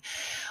 probably.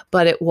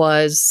 But it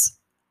was,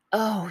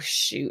 oh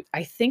shoot,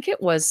 I think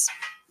it was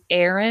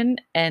Aaron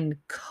and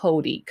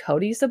Cody.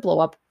 Cody's the blow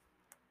up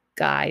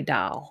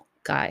doll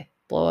guy,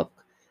 blow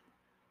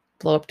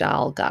up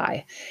doll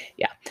guy.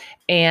 Yeah.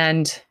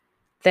 And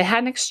they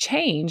had an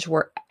exchange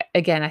where,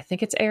 again, I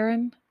think it's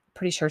Aaron,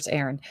 pretty sure it's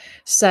Aaron,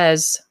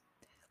 says,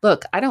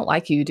 look, I don't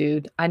like you,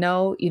 dude. I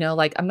know,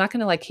 like, I'm not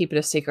going to like keep it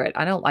a secret.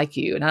 I don't like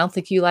you and I don't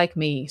think you like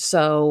me.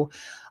 So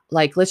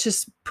like, let's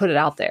just put it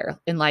out there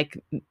and like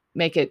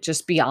make it,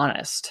 just be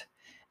honest.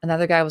 And the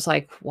other guy was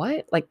like,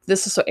 what? Like,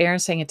 this is so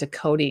Aaron's saying it to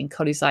Cody, and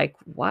Cody's like,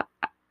 what?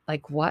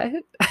 Like, what?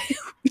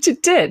 Which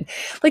it did.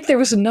 Like, there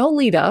was no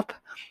lead up.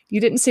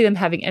 You didn't see them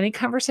having any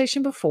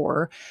conversation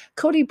before.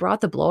 Cody brought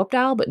the blow up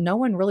doll, but no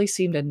one really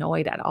seemed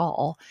annoyed at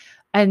all.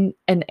 And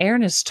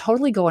Aaron is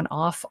totally going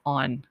off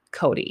on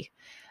Cody.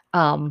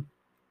 And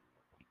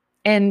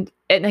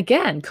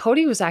again,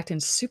 Cody was acting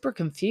super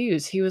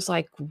confused. He was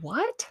like,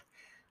 what?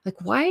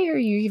 Like, why are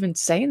you even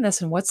saying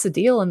this? And what's the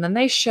deal? And then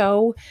they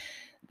show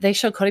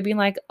Cody being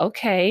like,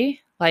 okay,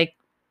 like,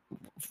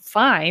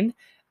 fine.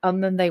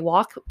 Then they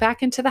walk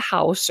back into the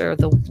house or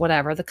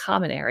the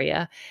common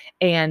area,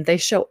 and they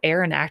show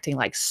Aaron acting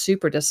like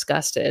super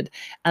disgusted.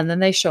 And then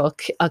they show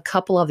a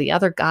couple of the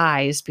other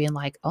guys being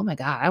like, oh my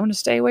God, I want to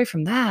stay away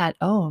from that.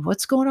 Oh,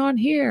 what's going on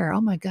here? Oh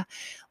my God.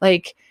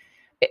 Like,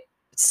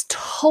 it's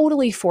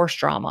totally forced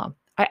drama.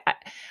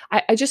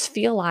 I just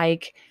feel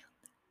like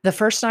the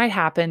first night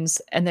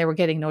happens and they were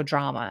getting no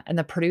drama, and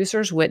the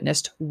producers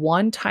witnessed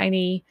one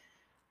tiny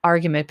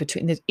argument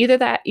between either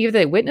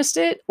they witnessed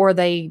it or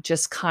they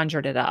just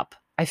conjured it up.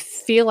 I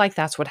feel like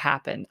that's what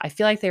happened. I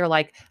feel like they were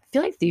like, I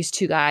feel like these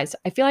two guys,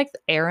 I feel like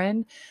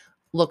Aaron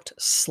looked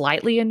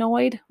slightly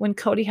annoyed when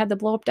Cody had the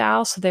blow up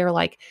doll. So they were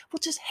like, well,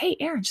 hey,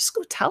 Aaron, just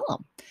go tell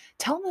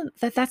him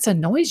that that's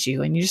annoys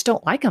you and you just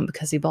don't like him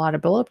because he bought a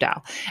blow up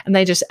doll. And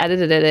they just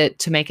edited it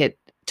to make it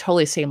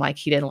totally seem like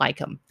he didn't like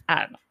him. I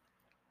don't know.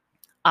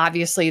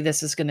 Obviously,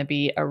 this is going to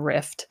be a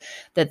rift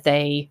that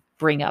they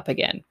bring up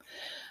again.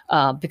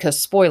 Because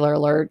spoiler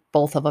alert,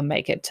 both of them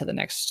make it to the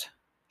next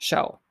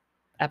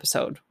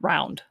episode,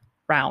 round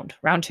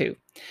 2.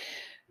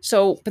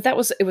 So, but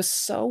it was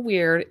so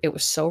weird. It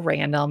was so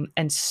random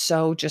and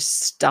so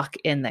just stuck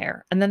in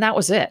there. And then that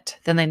was it.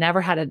 Then they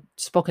never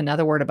spoke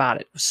another word about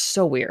it. It was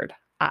so weird.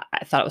 I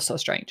thought it was so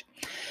strange.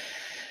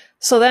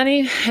 So then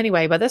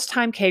anyway, by this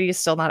time, Katie has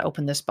still not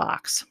opened this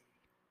box.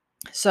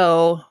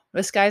 So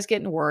this guy's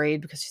getting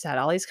worried because he's had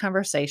all these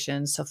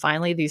conversations. So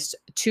finally, these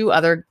two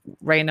other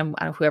random,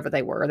 whoever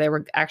they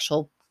were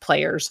actual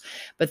players,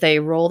 but they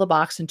roll the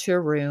box into a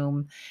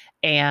room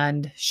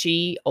and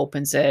she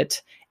opens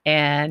it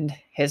and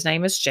his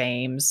name is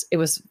James. It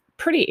was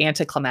pretty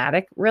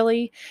anticlimactic,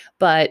 really,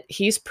 but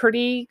he's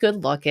pretty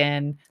good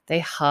looking. They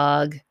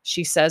hug.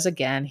 She says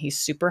again, he's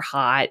super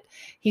hot.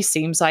 He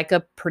seems like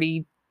a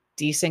pretty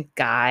decent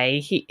guy.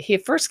 He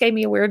at first gave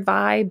me a weird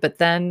vibe, but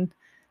then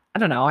I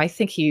don't know. I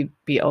think he'd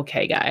be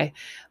okay guy,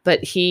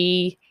 but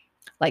he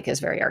like is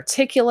very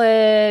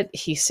articulate.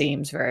 He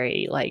seems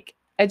very like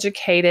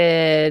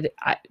educated.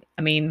 I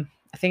feel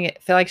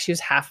like she was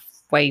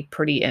halfway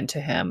pretty into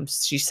him.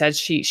 She says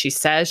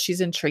she's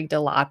intrigued a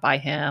lot by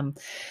him.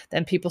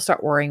 Then people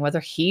start worrying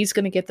whether he's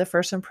going to get the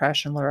first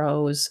impression,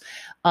 LaRose.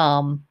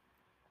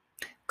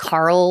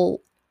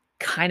 Carl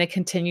kind of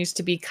continues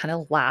to be kind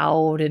of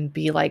loud and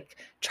be like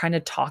trying to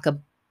talk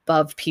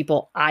above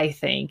people, I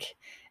think.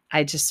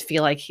 I just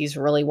feel like he's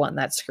really wanting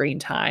that screen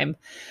time.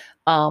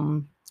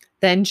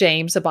 Then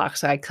James, the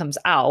box guy, comes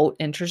out,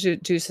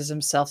 introduces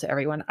himself to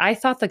everyone. I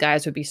thought the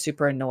guys would be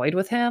super annoyed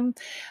with him,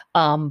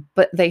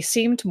 but they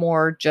seemed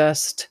more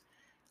just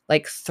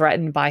like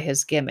threatened by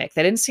his gimmick.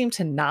 They didn't seem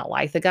to not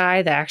like the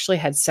guy. They actually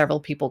had several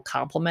people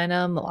compliment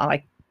him.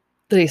 Like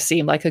they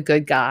seemed like a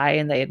good guy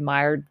and they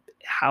admired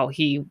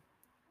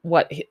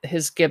what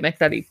his gimmick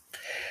that he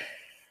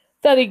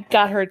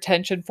got her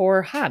attention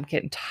for. I'm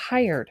getting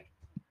tired.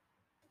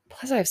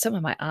 Plus, I have something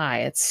in my eye.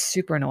 It's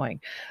super annoying.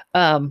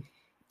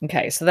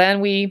 Okay, so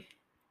then we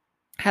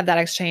have that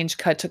exchange,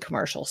 cut to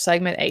commercial.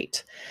 Segment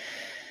 8.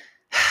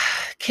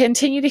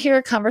 Continue to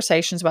hear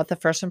conversations about the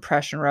first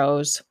impression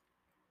rose.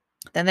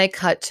 Then they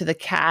cut to the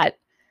cat,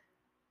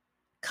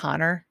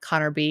 Connor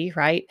B,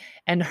 right?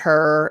 And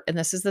her, and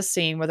this is the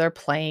scene where they're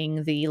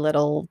playing the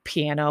little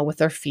piano with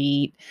their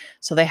feet.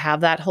 So they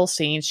have that whole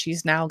scene.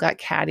 She's now got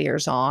cat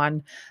ears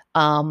on.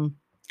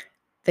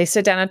 They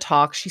sit down and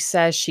talk. She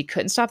says she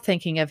couldn't stop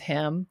thinking of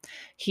him.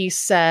 He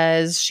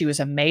says she was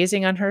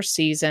amazing on her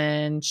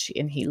season,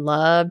 and he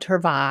loved her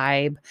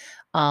vibe.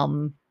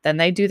 Then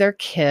they do their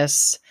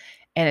kiss,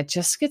 and it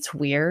just gets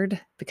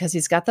weird because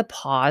he's got the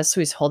paws.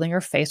 So he's holding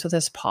her face with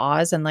his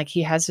paws, and like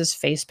he has his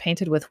face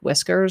painted with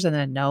whiskers and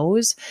a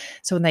nose.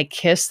 So when they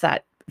kiss,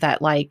 that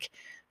like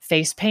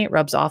face paint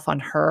rubs off on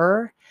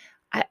her.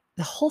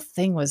 The whole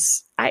thing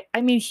was, I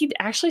mean, he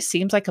actually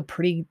seems like a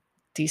pretty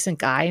decent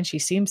guy and she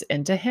seems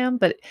into him,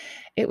 but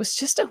it was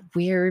just a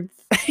weird,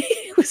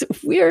 it was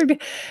a weird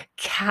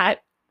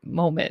cat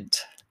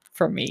moment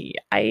for me.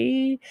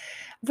 I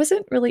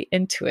wasn't really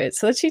into it.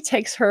 So then she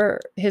takes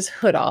his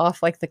hood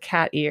off, like the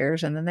cat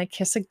ears, and then they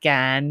kiss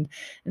again.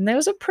 And there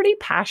was a pretty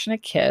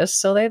passionate kiss.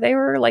 So they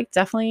were like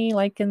definitely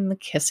like in the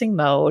kissing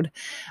mode.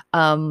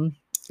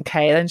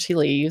 Okay, then she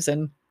leaves,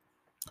 and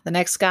the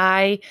next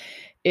guy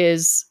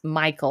is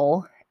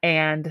Michael.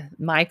 And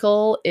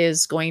Michael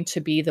is going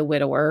to be the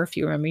widower, if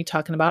you remember me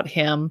talking about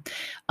him.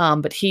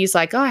 But he's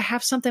like, oh, I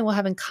have something we'll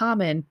have in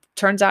common.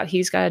 Turns out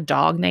he's got a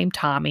dog named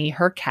Tommy.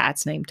 Her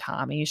cat's named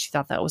Tommy. She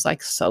thought that was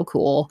like so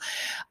cool.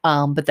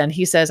 But then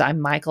he says, I'm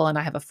Michael and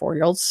I have a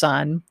 4-year-old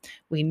son.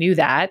 We knew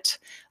that.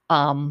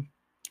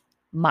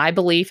 My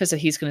belief is that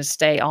he's going to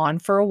stay on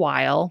for a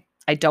while.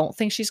 I don't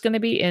think she's going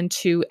to be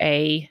into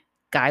a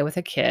guy with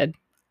a kid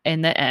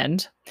in the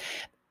end.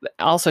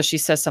 Also, she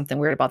says something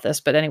weird about this.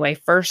 But anyway,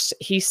 first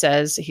he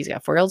says he's got a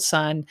 4-year-old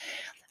son.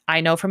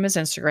 I know from his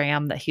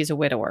Instagram that he's a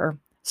widower.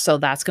 So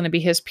that's going to be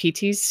his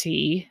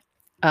PTC,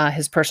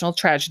 his personal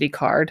tragedy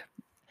card,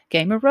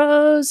 Game of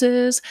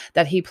Roses,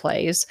 that he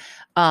plays.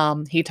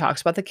 He talks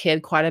about the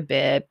kid quite a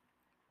bit.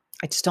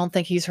 I just don't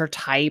think he's her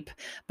type,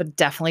 but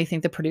definitely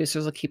think the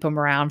producers will keep him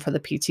around for the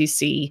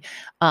PTC.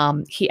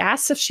 He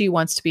asks if she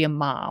wants to be a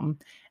mom.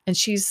 And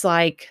she's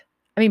like,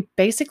 I mean,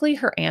 basically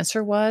her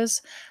answer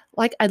was,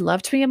 like, I'd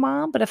love to be a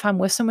mom, but if I'm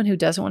with someone who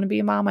doesn't want to be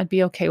a mom, I'd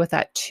be okay with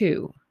that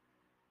too.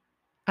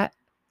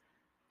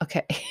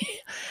 Okay.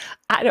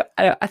 I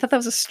thought that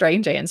was a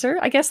strange answer.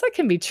 I guess that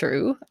can be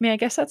true. I mean, I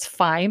guess that's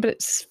fine, but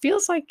it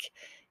feels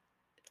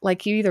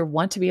like you either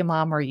want to be a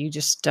mom or you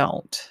just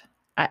don't.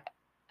 I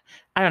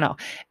don't know.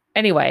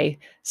 Anyway,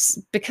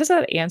 because of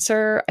that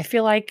answer, I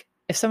feel like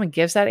if someone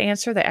gives that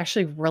answer, they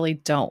actually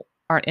really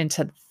aren't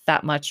into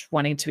that much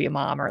wanting to be a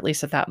mom, or at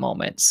least at that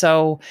moment.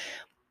 So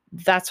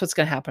that's what's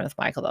going to happen with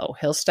Michael, though.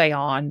 He'll stay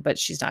on, but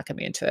she's not going to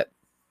be into it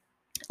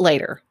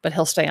later, but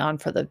he'll stay on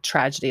for the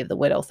tragedy of the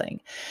widow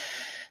thing.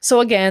 So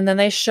again, then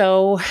they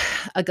show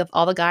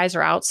all the guys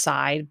are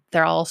outside.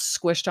 They're all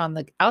squished on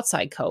the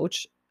outside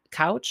couch.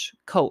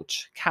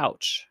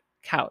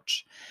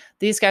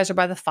 These guys are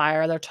by the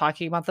fire. They're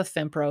talking about the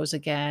Fimpros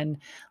again,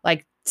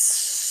 like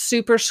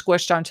super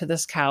squished onto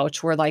this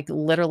couch where like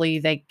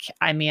literally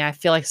I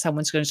feel like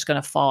someone's just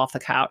going to fall off the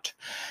couch.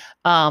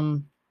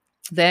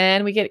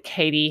 Then we get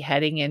Katie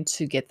heading in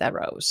to get that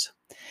rose.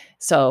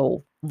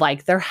 So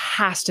like there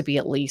has to be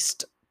at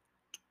least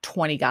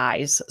 20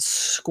 guys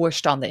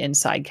squished on the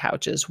inside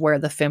couches where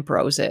the Fimp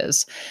rose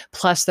is.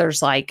 Plus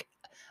there's like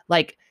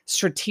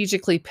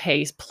strategically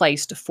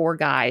placed 4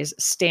 guys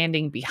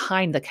standing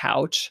behind the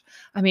couch.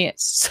 I mean,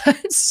 it's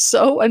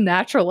so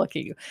unnatural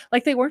looking.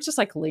 Like they weren't just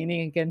like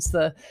leaning against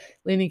the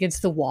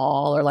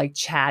wall or like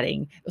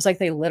chatting. It was like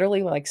they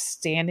literally were like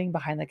standing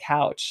behind the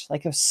couch.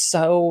 Like it was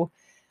so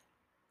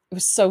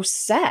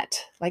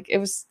set. Like it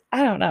was,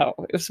 I don't know.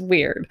 It was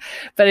weird.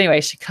 But anyway,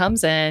 she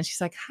comes in,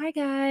 she's like, hi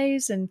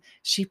guys. And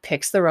she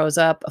picks the rose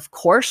up. Of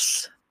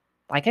course,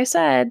 like I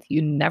said,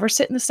 you never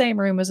sit in the same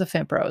room as a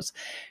Fimp rose.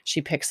 She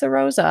picks the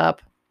rose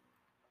up.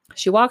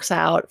 She walks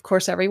out. Of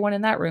course, everyone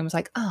in that room is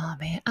like, oh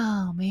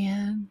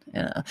man.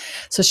 Yeah.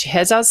 So she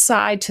heads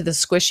outside to the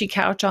squishy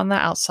couch on the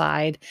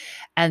outside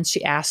and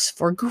she asks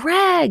for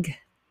Greg.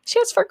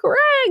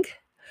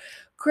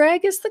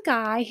 Greg is the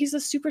guy. He's the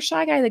super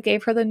shy guy that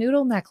gave her the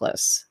noodle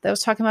necklace that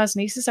was talking about his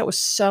nieces that was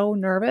so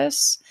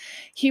nervous.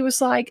 He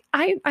was like,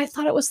 I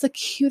thought it was the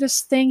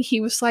cutest thing. He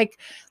was like,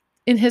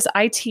 in his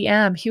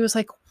ITM, he was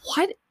like,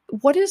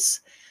 what is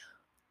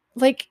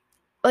like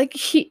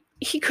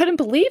he couldn't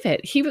believe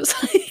it. He was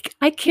like,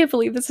 I can't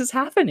believe this is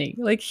happening.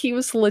 Like he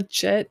was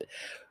legit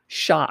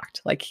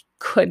shocked. Like he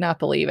could not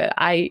believe it.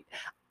 I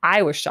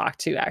was shocked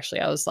too, actually.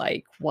 I was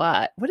like,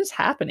 what is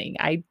happening?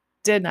 I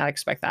did not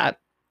expect that.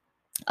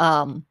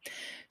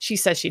 She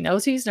says she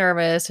knows he's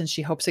nervous and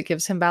she hopes it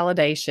gives him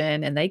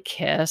validation, and they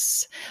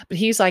kiss, but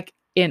he's like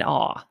in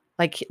awe.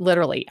 Like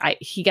literally,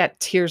 he got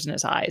tears in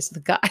his eyes. The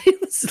guy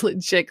was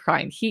legit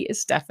crying. He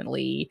is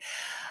definitely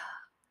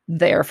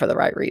there for the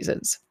right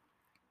reasons.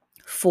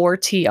 For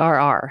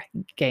TRR,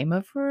 Game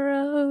of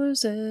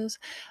Roses.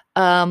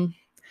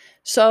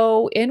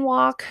 So in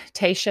walk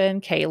Tasha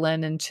and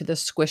Caitlin into the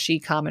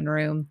squishy common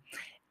room.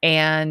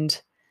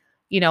 And,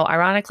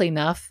 ironically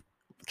enough,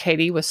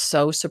 Katie was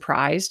so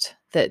surprised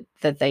that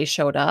they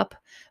showed up.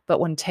 But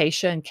when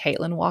Tasha and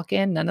Caitlin walk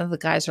in, none of the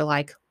guys are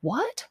like,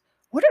 "What?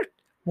 What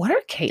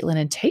are Caitlin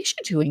and Tasha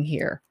doing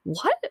here?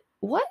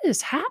 What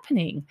is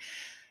happening?"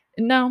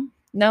 No,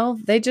 no,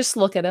 they just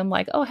look at him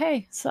like, "Oh,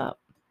 hey, sup?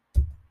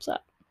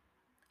 Sup?"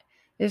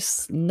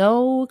 There's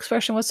no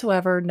expression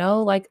whatsoever.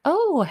 No, like,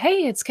 "Oh,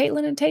 hey, it's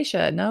Caitlin and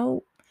Tasha."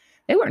 No,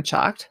 they weren't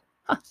shocked.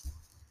 Huh.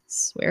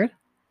 It's weird.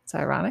 It's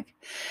ironic.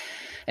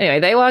 Anyway,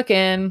 they walk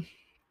in.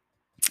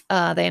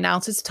 They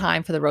announce it's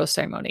time for the rose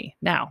ceremony.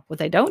 Now, what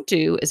they don't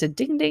do is a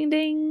ding, ding,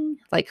 ding,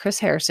 like Chris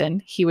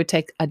Harrison. He would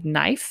take a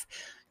knife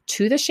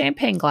to the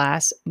champagne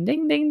glass,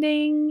 ding, ding,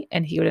 ding,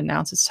 and he would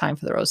announce it's time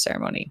for the rose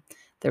ceremony.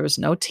 There was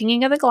no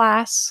tinging of the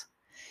glass,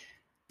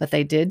 but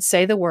they did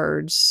say the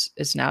words,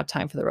 "It's now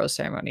time for the rose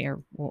ceremony."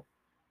 Or, well,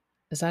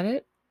 is that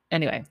it?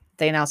 Anyway,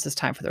 they announced it's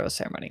time for the rose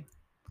ceremony.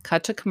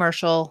 Cut to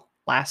commercial,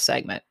 last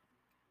segment.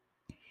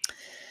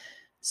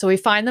 So we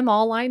find them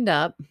all lined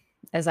up,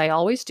 as I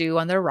always do,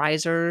 on their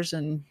risers,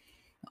 and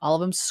all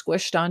of them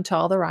squished onto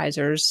all the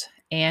risers.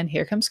 And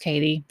here comes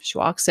Katie. She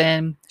walks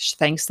in, she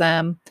thanks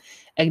them,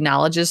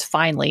 acknowledges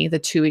finally the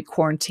 2-week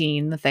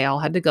quarantine that they all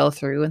had to go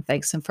through, and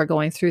thanks them for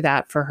going through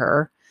that for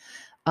her.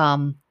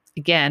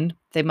 Again,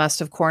 they must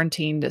have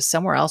quarantined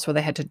somewhere else where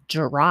they had to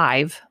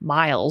drive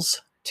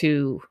miles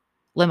to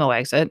limo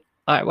exit.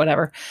 All right,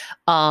 whatever.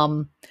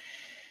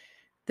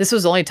 This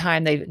was the only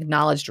time they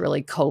acknowledged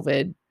really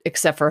COVID,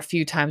 except for a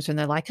few times when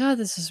they're like, "Oh,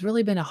 this has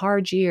really been a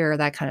hard year,"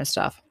 that kind of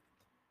stuff.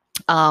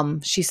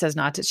 She says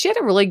not to. She had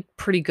a really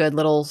pretty good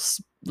little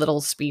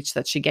speech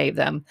that she gave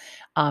them.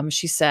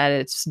 She said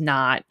it's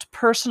not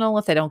personal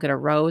if they don't get a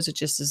rose. It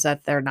just is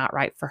that they're not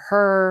right for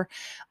her.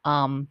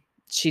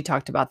 She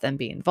talked about them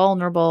being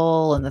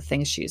vulnerable and the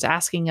things she's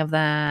asking of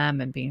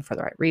them and being for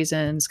the right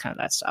reasons, kind of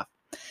that stuff.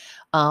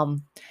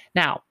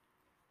 Now,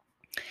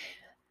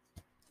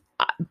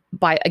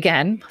 by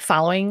again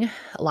following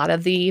a lot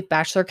of the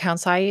Bachelor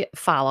accounts I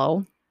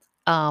follow,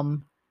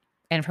 and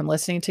from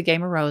listening to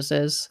Game of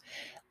Roses,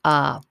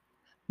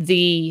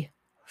 the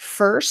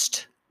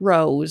first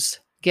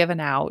rose given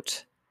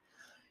out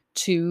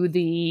to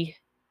the,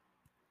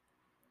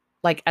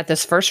 like, at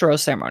this first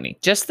rose ceremony,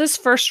 just this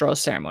first rose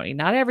ceremony,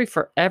 not every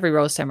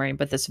rose ceremony,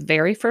 but this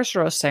very first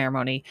rose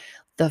ceremony,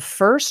 the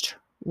first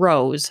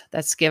rose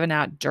that's given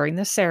out during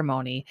the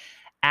ceremony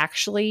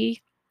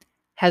actually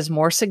has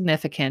more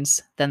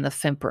significance than the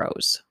Fimp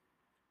rose.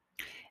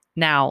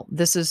 Now,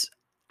 this is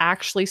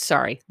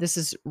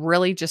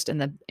really just in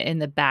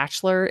the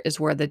Bachelor is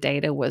where the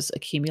data was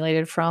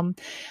accumulated from,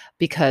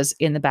 because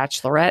in the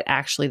Bachelorette,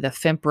 actually the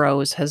Fimp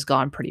rose has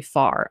gone pretty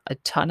far. A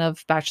ton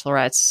of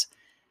bachelorettes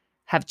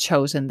have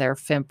chosen their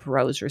Fimp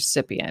rose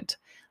recipient,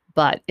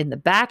 but in the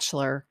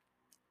Bachelor,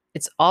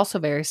 it's also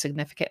very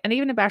significant. And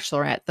even a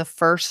Bachelorette, the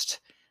first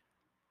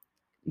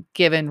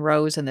given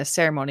rose in the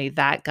ceremony,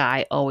 that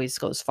guy always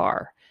goes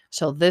far.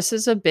 So this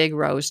is a big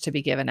rose to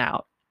be given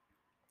out.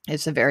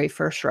 It's the very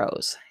first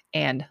rose.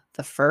 And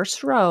the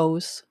first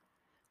rose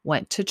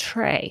went to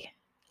Trey.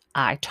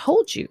 I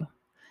told you.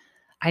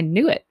 I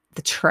knew it.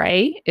 The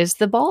Trey is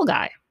the ball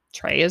guy.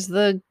 Trey is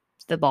the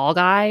ball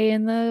guy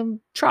in the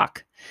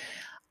truck.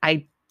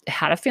 I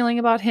had a feeling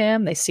about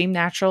him. They seem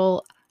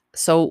natural.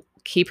 So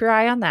keep your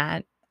eye on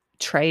that.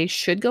 Trey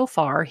should go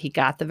far. He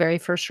got the very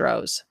first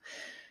rose.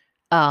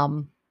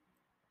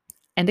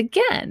 And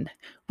again,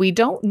 we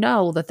don't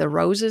know that the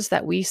roses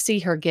that we see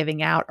her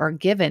giving out are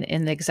given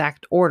in the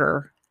exact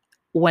order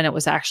when it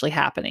was actually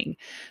happening.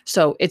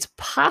 So it's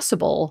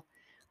possible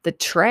that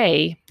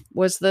Trey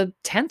was the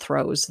 10th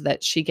rose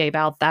that she gave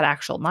out that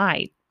actual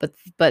night.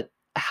 But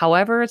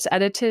however it's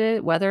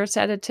edited, whether it's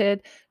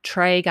edited,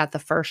 Trey got the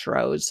first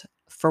rose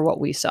for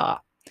what we saw.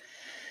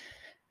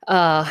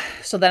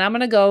 So then I'm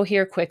going to go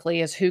here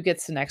quickly as who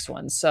gets the next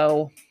one.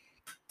 So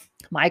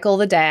Michael,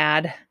 the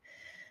dad,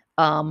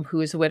 who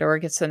is a widower,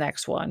 gets the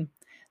next one.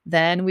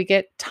 Then we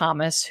get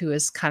Thomas, who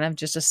is kind of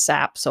just a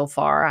sap so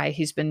far.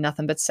 He's been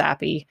nothing but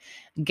sappy.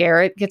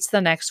 Garrett gets the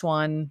next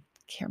one.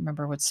 Can't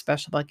remember what's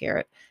special about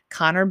Garrett.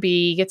 Connor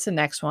B gets the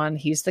next one.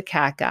 He's the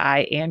cat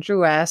guy.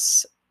 Andrew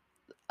S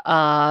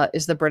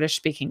is the British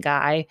speaking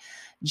guy.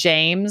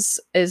 James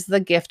is the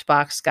gift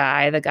box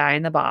guy, the guy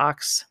in the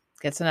box.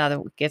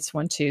 Gets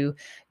one too.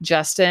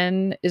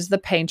 Justin is the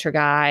painter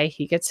guy.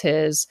 He gets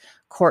his.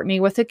 Courtney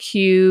with a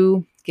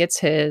Q gets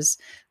his.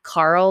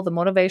 Carl, the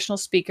motivational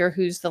speaker,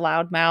 who's the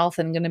loudmouth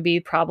and going to be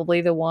probably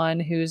the one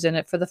who's in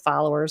it for the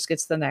followers,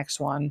 gets the next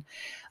one.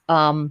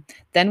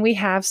 Then we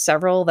have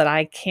several that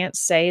I can't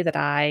say that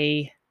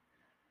I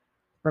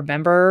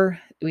remember.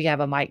 We have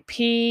a Mike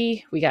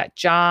P. We got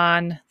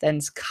John.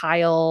 Then's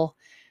Kyle.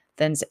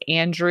 Then's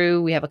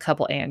Andrew. We have a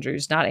couple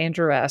Andrews, not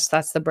Andrew S.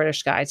 That's the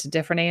British guy. It's a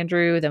different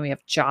Andrew. Then we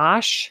have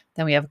Josh.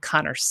 Then we have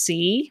Connor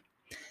C.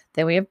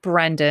 Then we have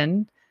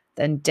Brendan.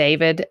 Then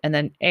David. And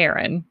then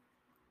Aaron.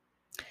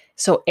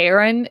 So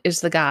Aaron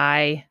is the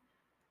guy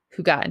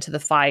who got into the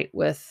fight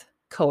with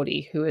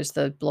Cody, who is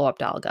the blow up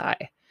doll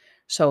guy.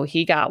 So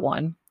he got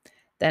one.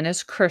 Then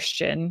is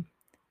Christian,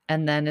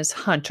 and then is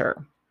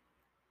Hunter.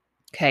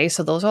 Okay,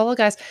 so those are all the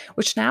guys,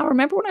 which now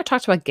remember when I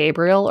talked about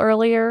Gabriel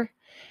earlier?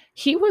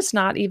 He was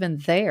not even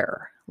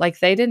there. Like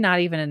they did not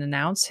even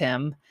announce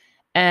him.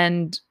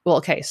 And well,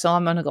 okay, so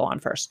I'm gonna go on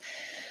first.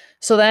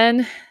 So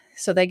then,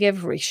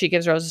 she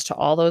gives roses to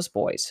all those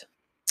boys.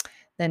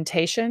 Then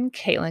Tasha and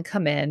Caitlin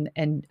come in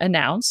and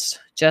announce,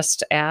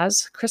 just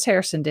as Chris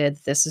Harrison did,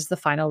 this is the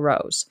final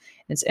rose.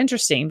 And it's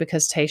interesting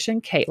because Tasha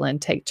and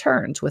Caitlin take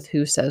turns with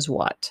who says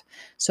what.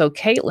 So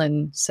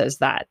Caitlin says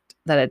that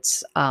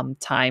it's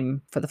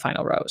time for the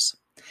final rose.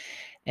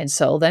 And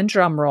so then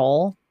drum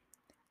roll,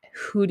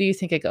 who do you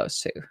think it goes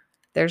to?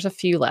 There's a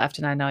few left,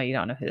 and I know you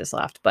don't know who is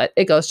left, but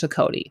it goes to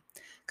Cody.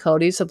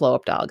 Cody's a blow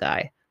up doll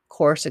guy. Of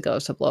course, it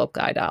goes to blow up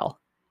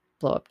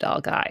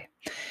doll guy.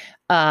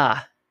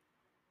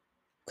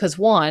 Because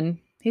one,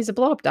 he's a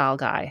blow up doll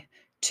guy.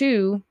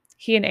 Two,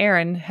 he and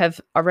Aaron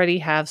already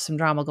have some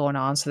drama going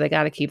on, so they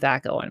got to keep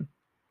that going.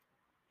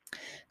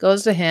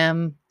 Goes to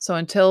him. So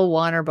until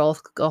one or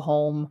both go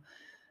home,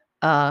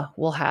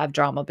 we'll have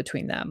drama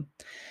between them.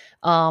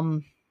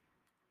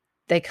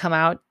 They come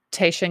out.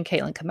 Tasha and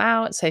Caitlin come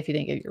out, say if you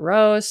didn't get your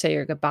rose, say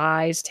your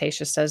goodbyes.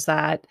 Tasha says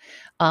that.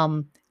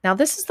 Now,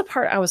 this is the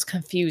part I was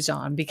confused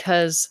on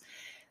because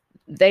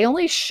they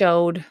only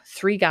showed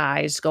 3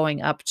 guys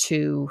going up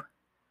to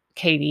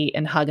Katie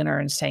and hugging her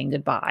and saying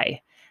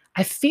goodbye.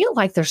 I feel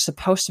like there's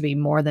supposed to be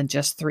more than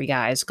just 3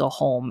 guys go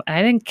home. And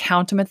I didn't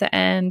count them at the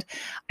end.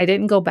 I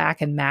didn't go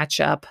back and match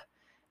up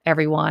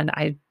everyone.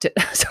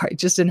 Sorry,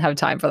 just didn't have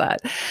time for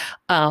that.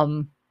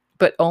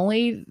 But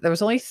there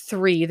was only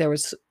 3. There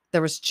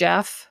was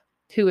Jeff,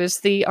 who is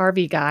the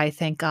RV guy.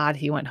 Thank God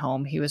he went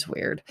home. He was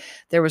weird.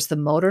 There was the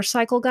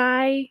motorcycle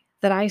guy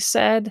that I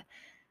said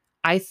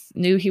I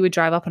knew he would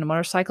drive up on a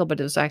motorcycle, but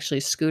it was actually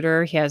a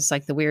scooter. He has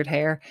like the weird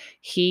hair.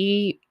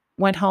 He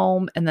went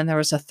home. And then there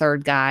was a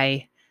third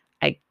guy.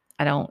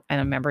 I don't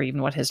remember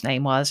even what his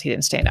name was. He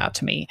didn't stand out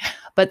to me,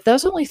 but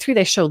those only 3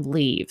 they showed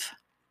leave.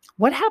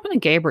 What happened to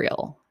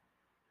Gabriel?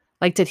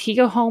 Like, did he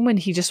go home and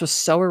he just was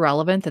so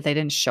irrelevant that they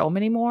didn't show him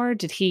anymore?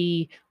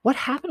 What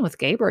happened with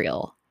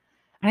Gabriel?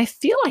 And I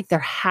feel like there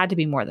had to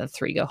be more than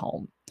 3 go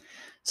home.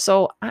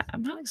 So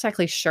I'm not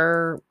exactly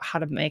sure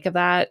what to make of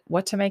that,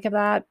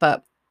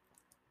 but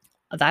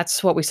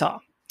that's what we saw.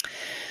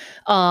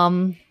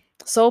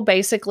 So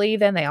basically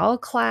then they all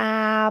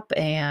clap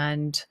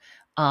and,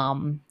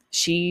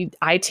 she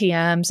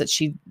ITMs that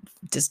she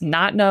does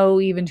not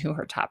know even who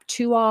her top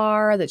 2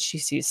 are, that she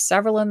sees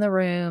several in the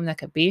room that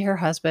could be her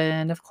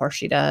husband. Of course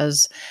she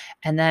does.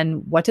 And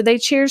then what did they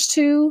cheers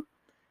to?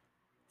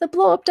 The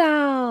blow up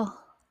doll.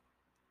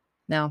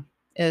 No,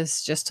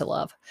 it's just to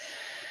love.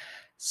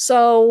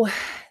 So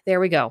there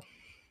we go.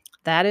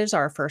 That is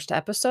our first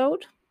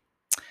episode.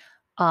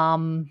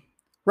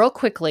 Real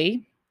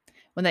quickly,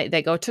 when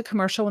they go to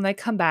commercial, when they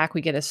come back,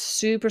 we get a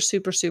super,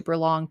 super, super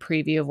long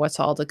preview of what's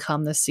all to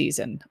come this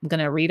season. I'm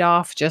going to read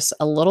off just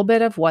a little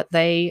bit of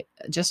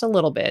just a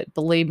little bit.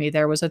 Believe me,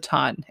 there was a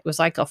ton. It was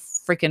like a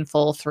freaking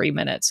full 3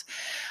 minutes.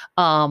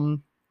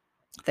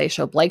 They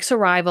show Blake's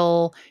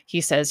arrival.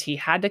 He says he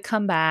had to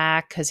come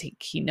back because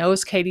he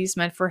knows Katie's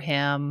meant for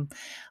him.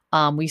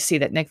 We see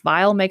that Nick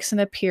Viall makes an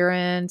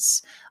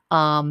appearance.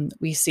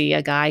 We see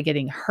a guy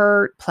getting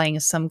hurt, playing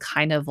some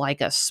kind of like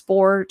a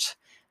sport.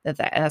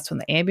 That's when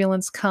the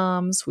ambulance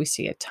comes. We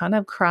see a ton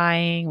of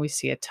crying. We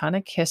see a ton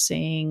of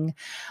kissing.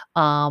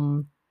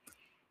 The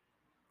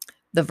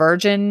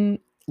Virgin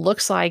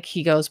looks like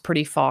he goes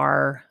pretty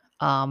far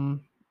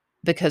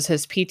because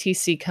his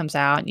PTC comes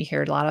out and you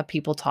hear a lot of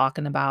people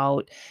talking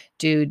about,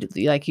 dude,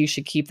 like you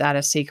should keep that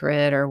a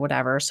secret or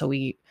whatever. So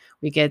we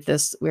get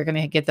this, we're going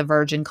to get the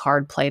Virgin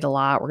card played a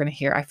lot.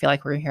 I feel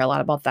like we're going to hear a lot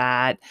about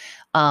that.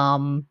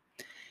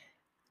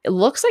 It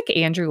looks like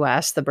Andrew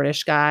West, the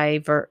British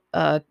guy,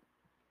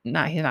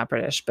 he's not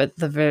British, but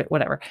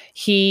whatever.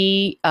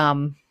 He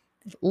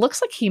looks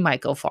like he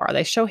might go far.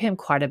 They show him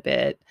quite a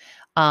bit.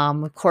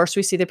 Of course,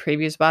 we see the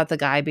previews about the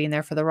guy being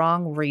there for the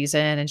wrong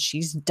reason, and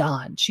she's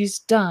done. She's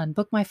done.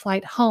 Book my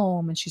flight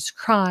home, and she's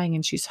crying,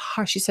 and she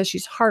says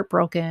she's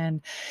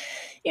heartbroken.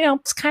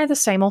 It's kind of the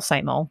same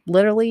old.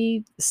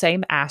 Literally,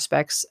 same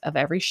aspects of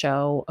every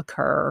show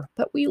occur,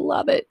 but we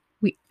love it.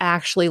 We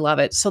actually love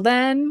it. So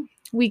then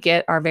we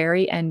get our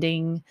very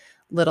ending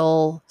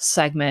little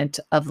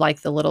segment of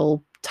like the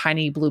little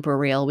tiny blooper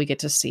reel we get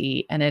to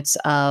see. And it's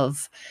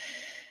of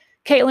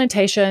Caitlin,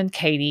 Tasha, and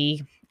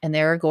Katie. And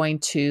they're going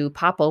to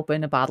pop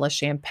open a bottle of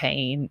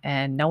champagne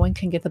and no one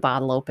can get the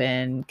bottle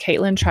open.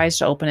 Caitlin tries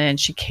to open it and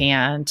she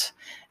can't.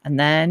 And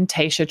then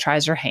Tasha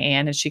tries her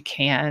hand and she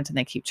can't. And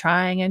they keep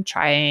trying and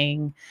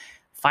trying.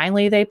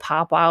 Finally, they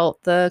pop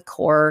out the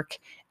cork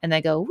and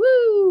they go,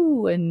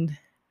 woo. And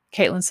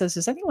Caitlin says,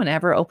 does anyone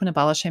ever open a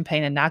bottle of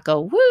champagne and not go,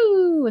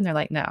 woo? And they're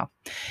like, no.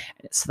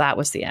 So that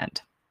was the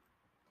end.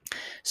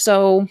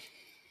 So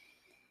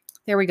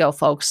there we go,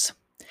 folks.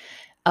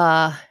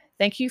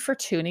 Thank you for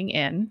tuning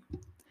in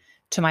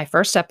to my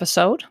first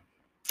episode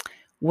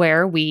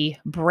where we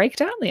break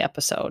down the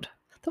episode.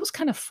 That was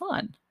kind of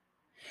fun.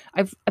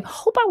 I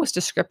hope I was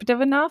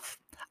descriptive enough.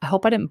 I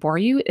hope I didn't bore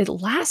you. It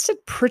lasted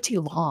pretty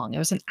long. It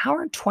was an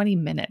hour and 20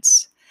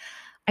 minutes.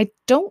 I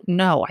don't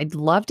know. I'd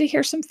love to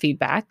hear some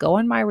feedback. Go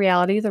on my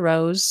Reality of the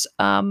Rose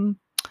Instagram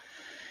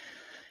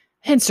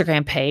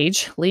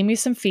page. Leave me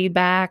some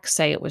feedback.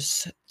 Say it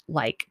was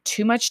like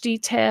too much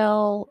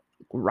detail,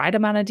 right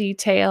amount of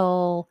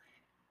detail,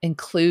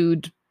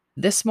 include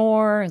this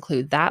more,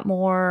 include that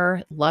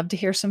more. Love to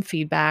hear some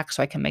feedback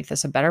so I can make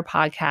this a better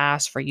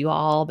podcast for you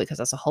all, because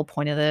that's the whole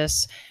point of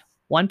this.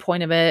 One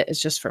point of it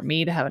is just for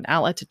me to have an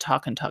outlet to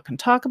talk and talk and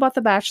talk about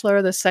The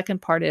Bachelor. The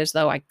second part is,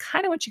 though, I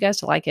kind of want you guys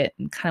to like it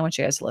and kind of want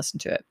you guys to listen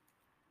to it.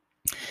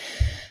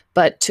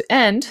 But to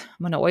end, I'm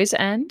going to always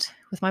end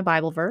with my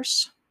Bible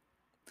verse.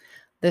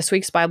 This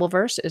week's Bible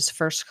verse is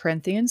 1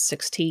 Corinthians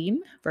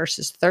 16,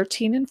 verses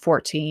 13 and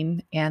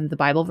 14. And the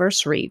Bible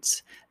verse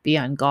reads, "Be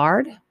on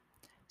guard,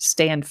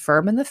 stand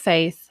firm in the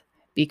faith,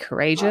 be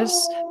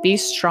courageous, be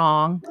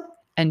strong,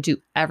 and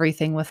do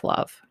everything with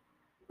love."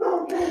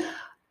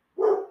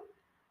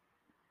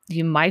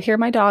 You might hear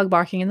my dog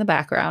barking in the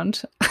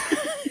background,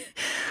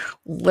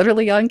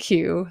 literally on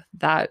cue.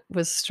 That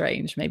was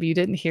strange. Maybe you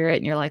didn't hear it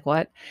and you're like,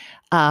 what?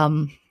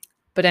 But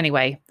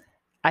anyway,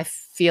 I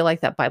feel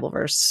like that Bible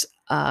verse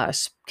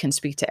can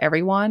speak to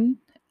everyone.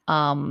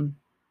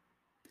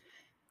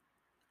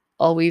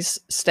 Always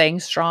staying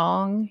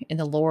strong in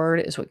the Lord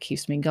is what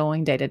keeps me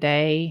going day to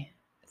day,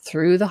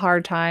 through the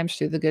hard times,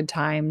 through the good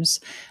times.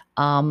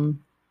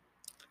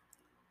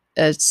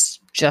 It's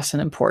just an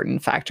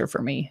important factor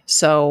for me.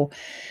 So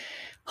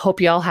hope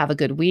you all have a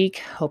good week.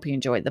 Hope you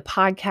enjoyed the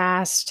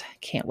podcast.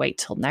 Can't wait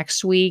till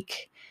next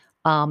week.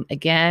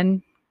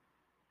 Again,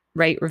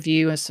 rate,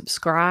 review, and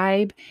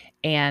subscribe,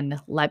 and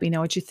let me know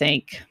what you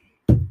think.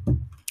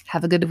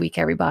 Have a good week,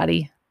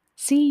 everybody.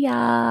 See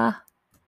ya.